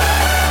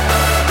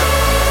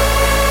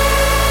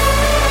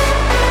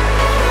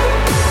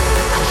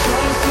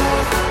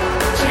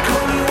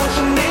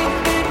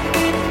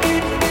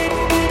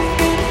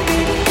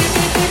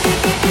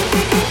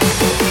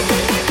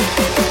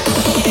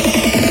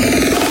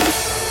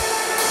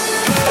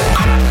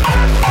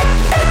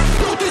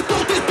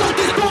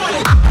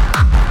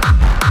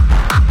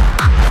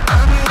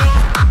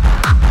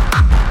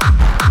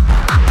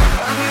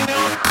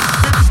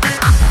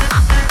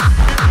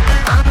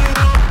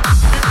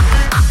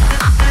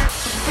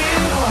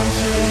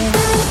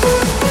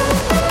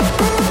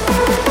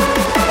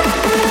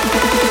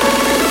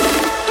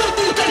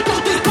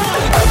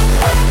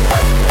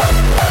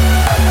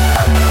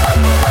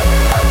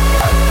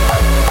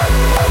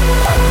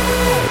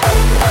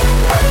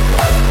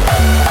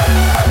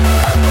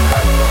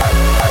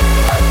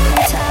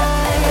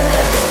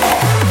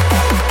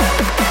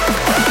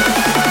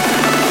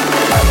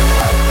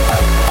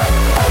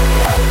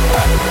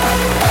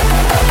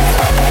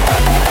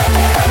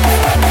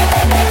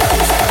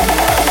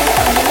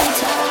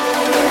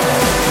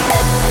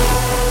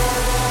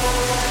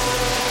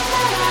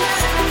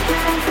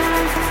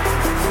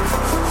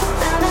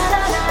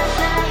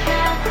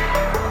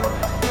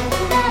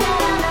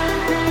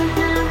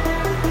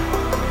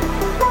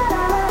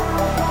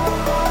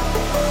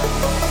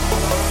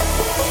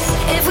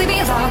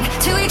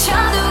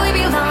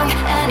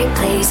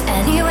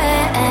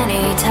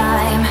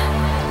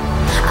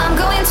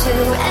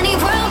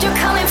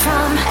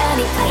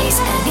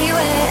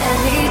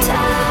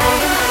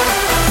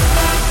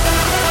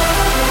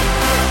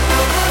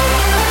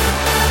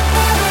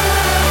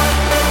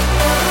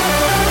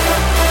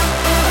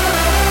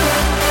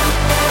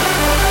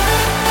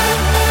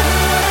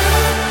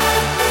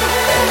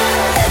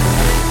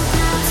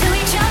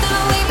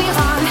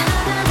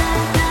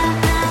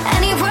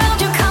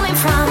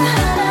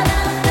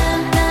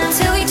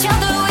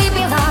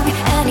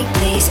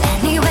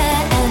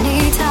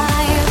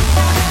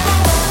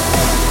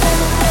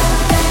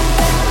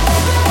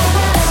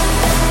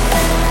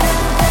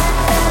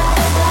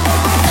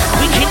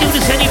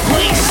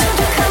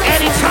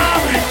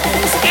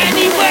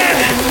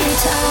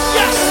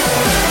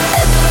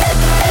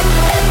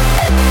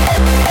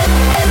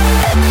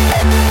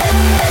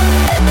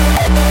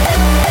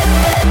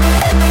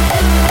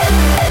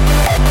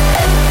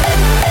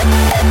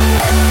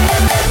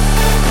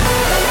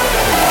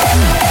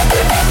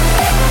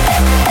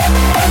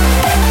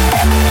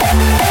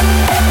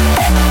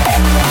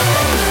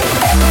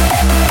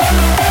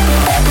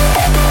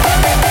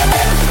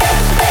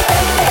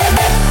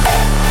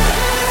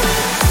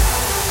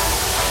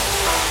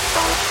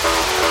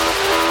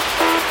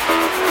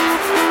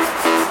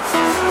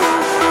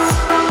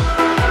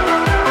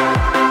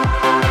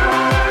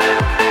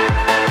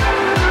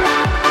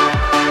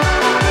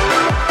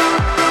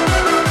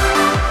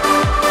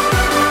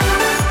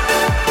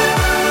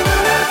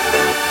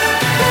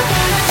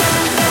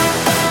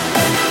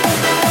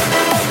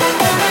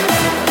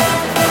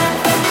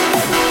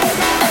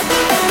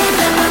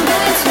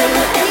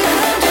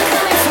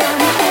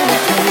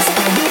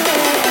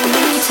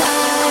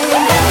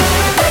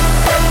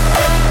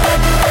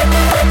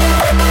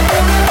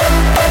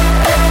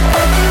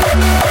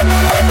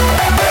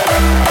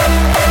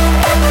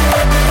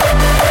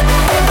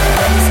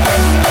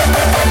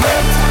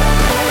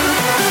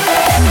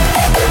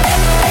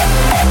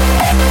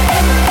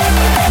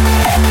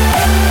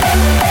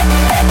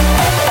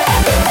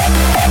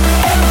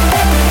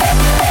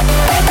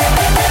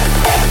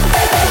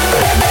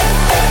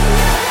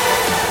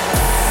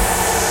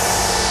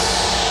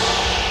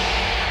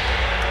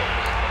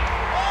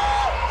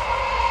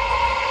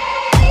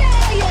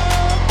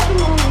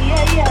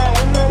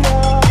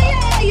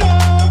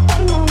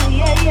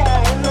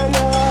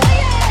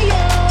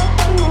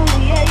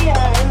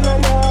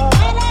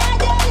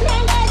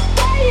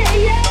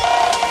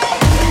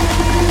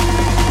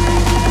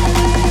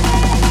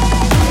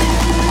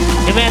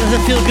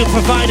 feel-good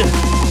provider,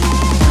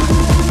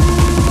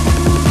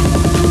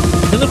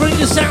 delivering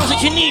the sounds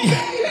that you need.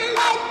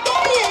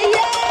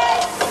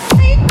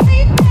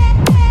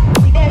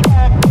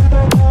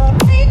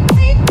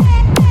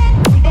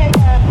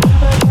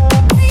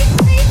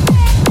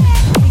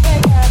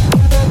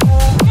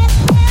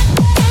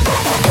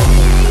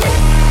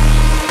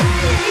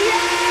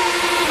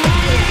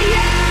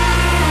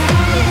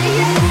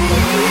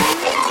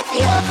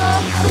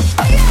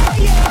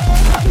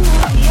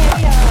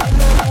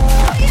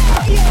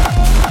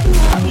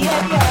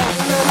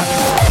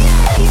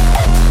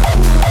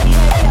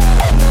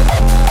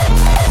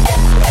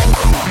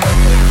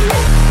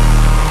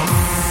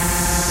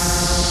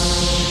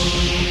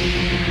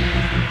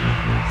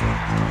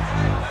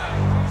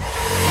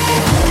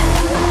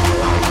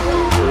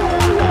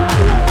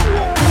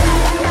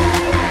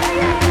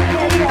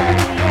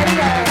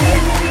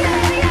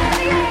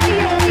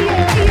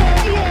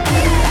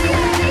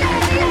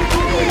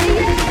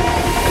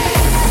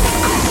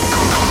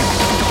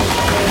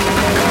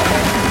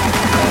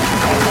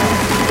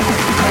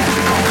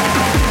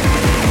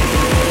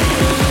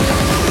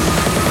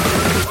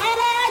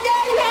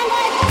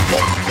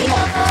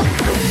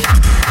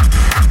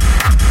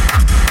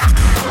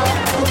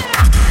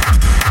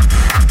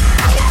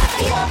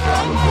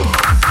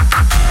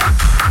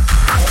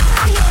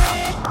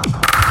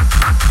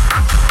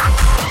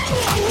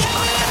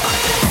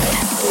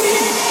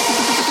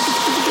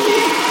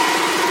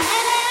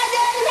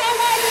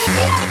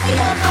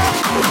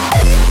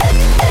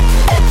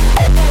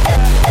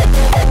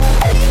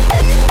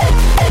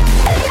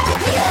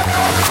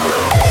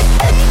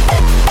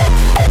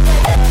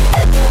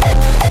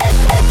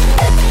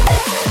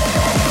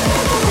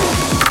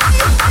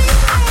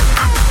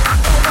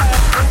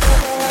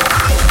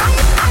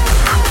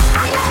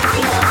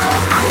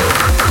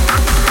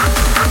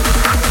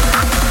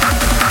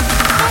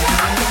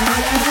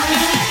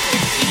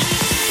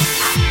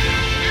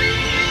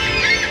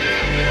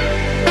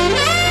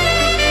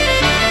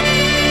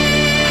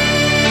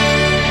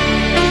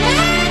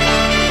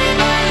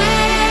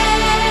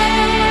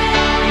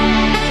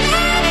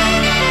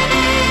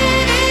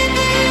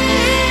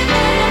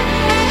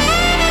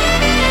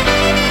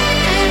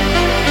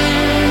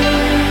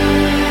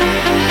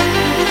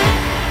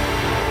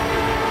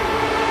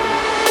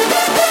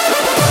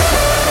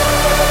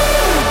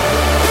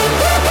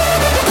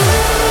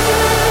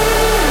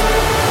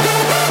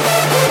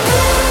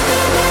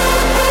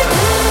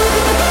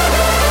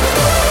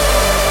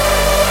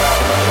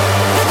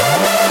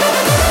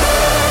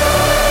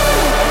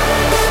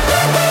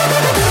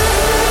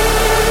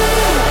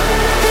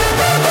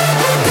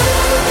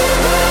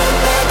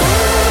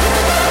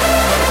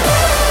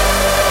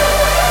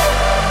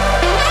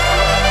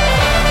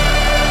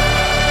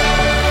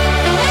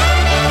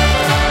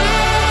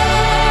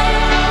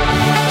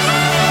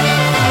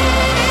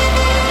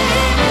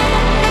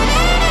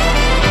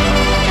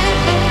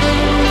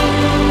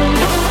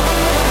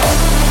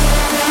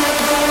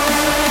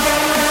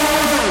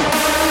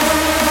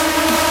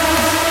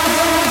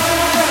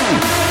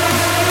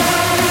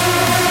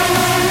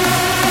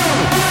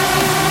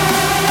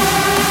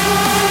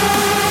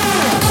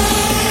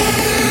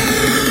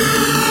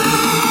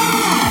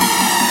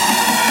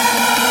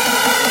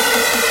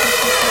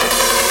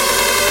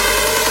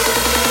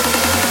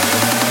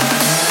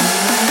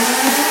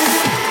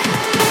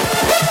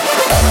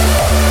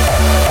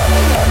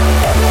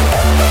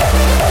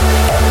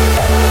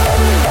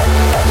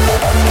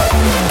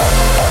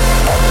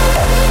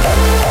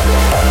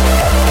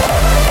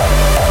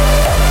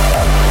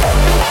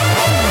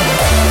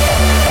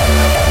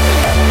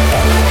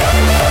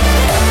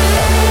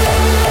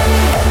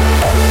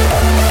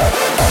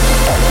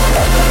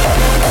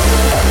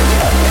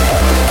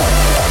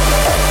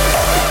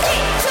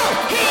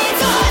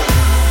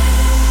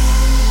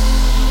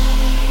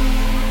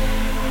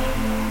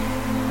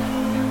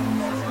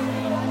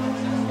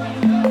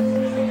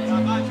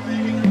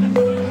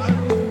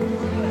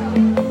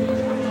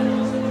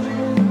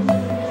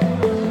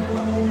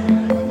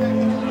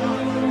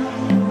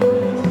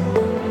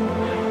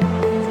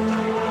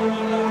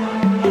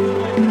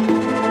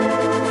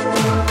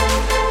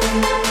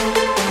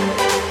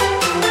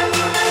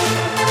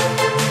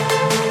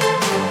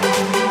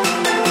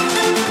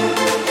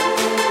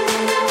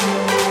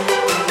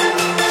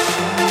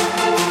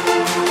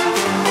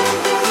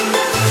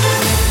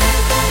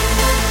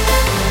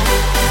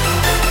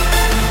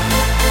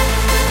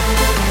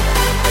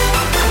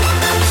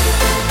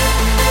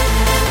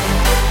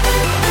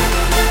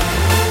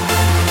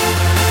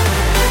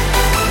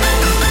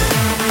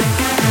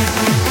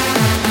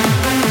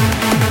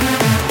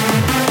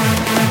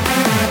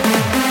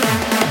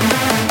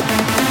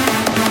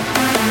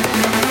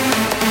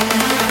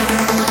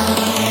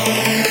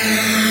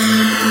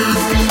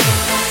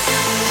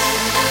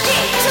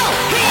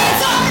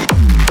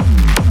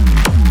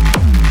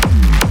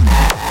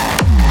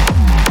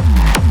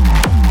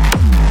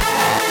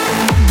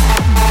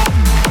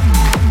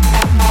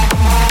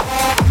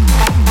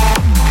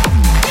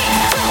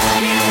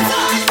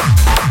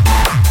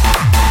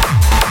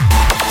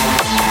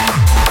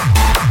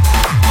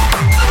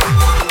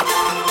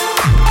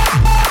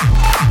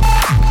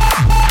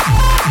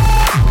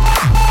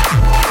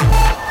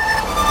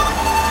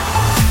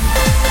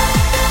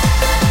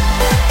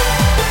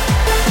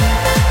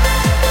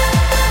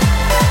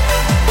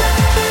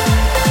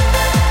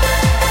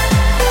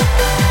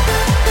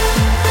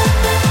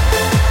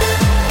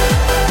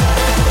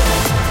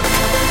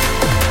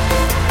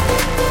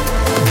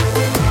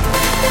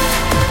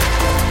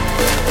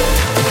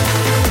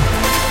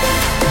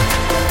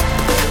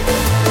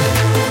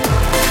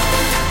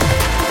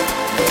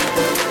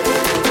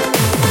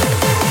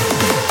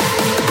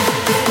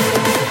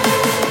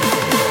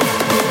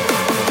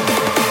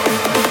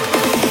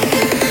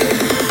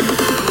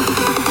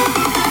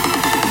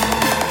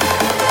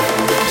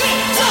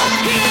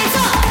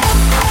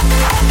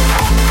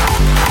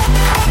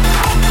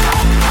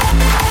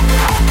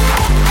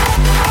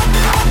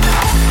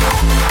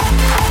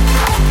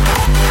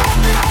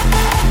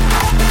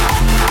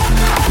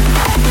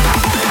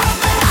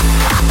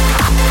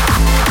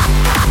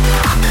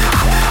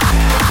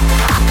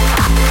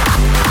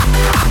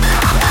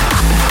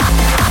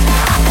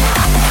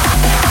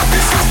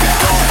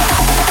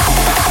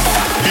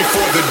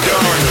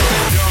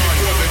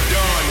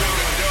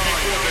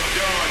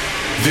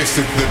 This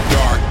is the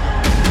dark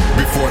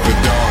before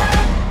the dawn.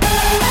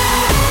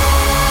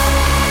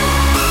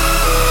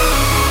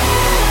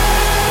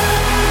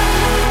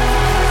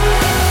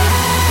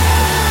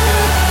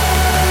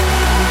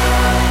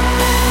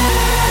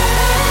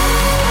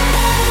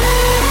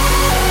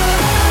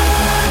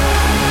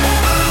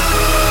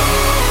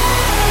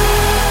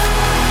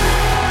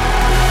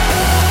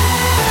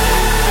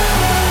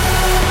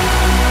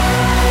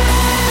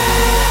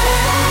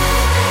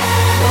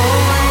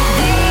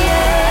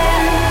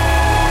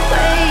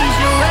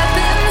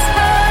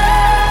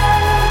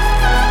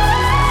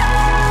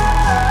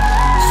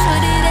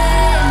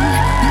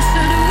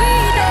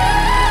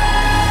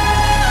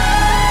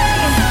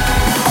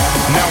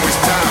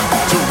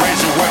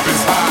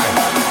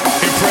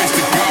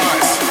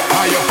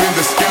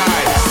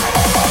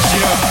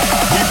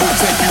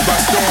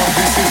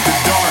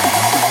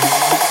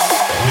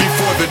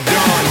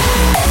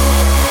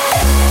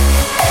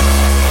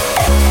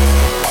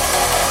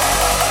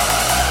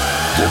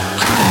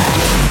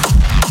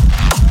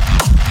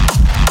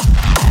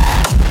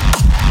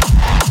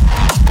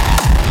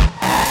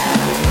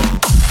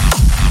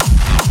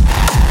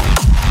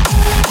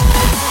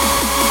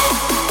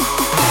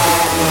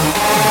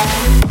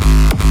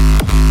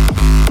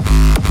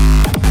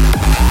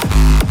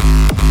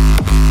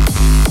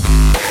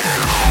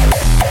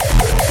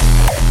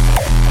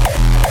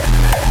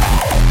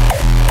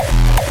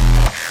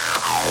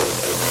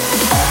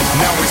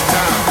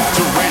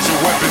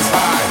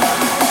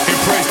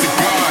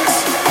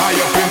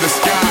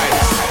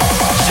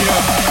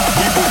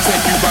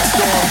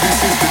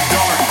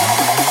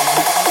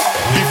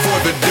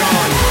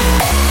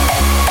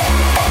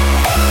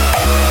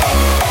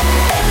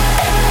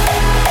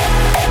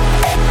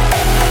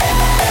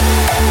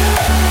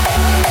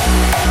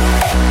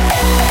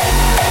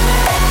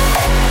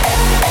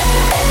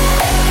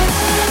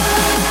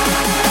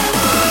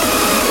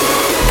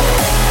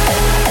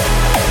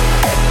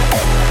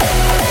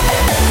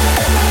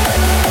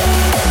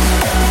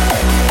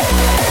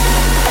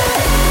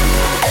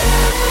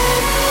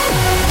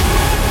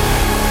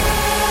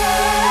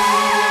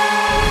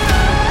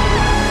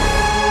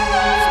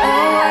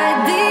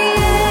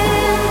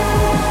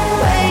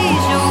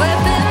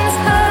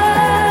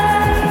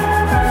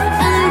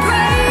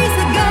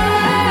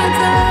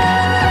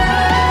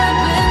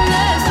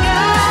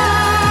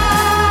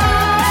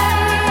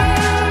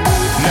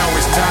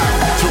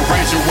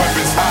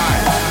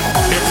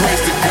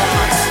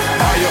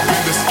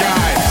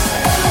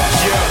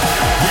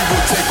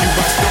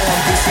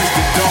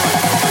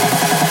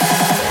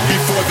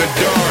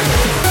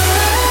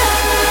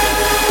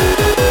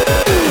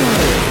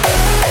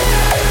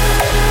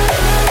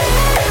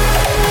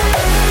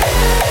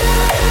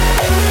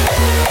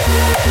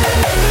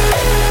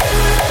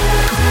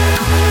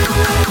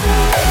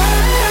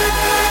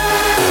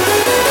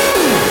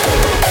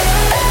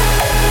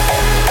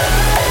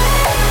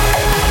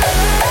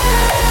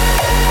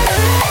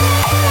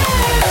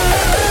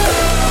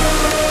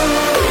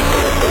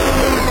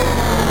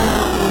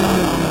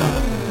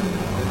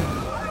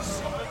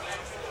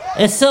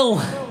 And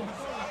so,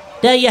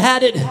 there you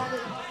had it.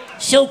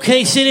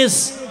 Showcasing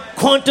his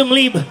Quantum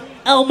Leap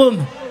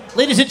album.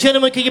 Ladies and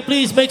gentlemen, can you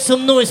please make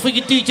some noise for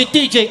your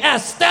DJ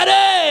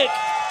Ecstatic?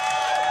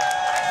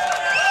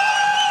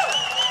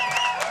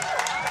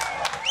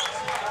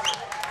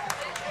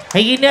 Hey,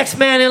 your next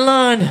man in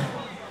line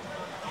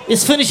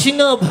is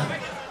finishing up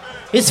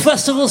his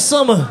festival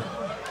summer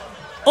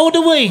all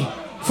the way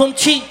from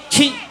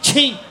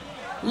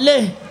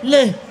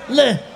Le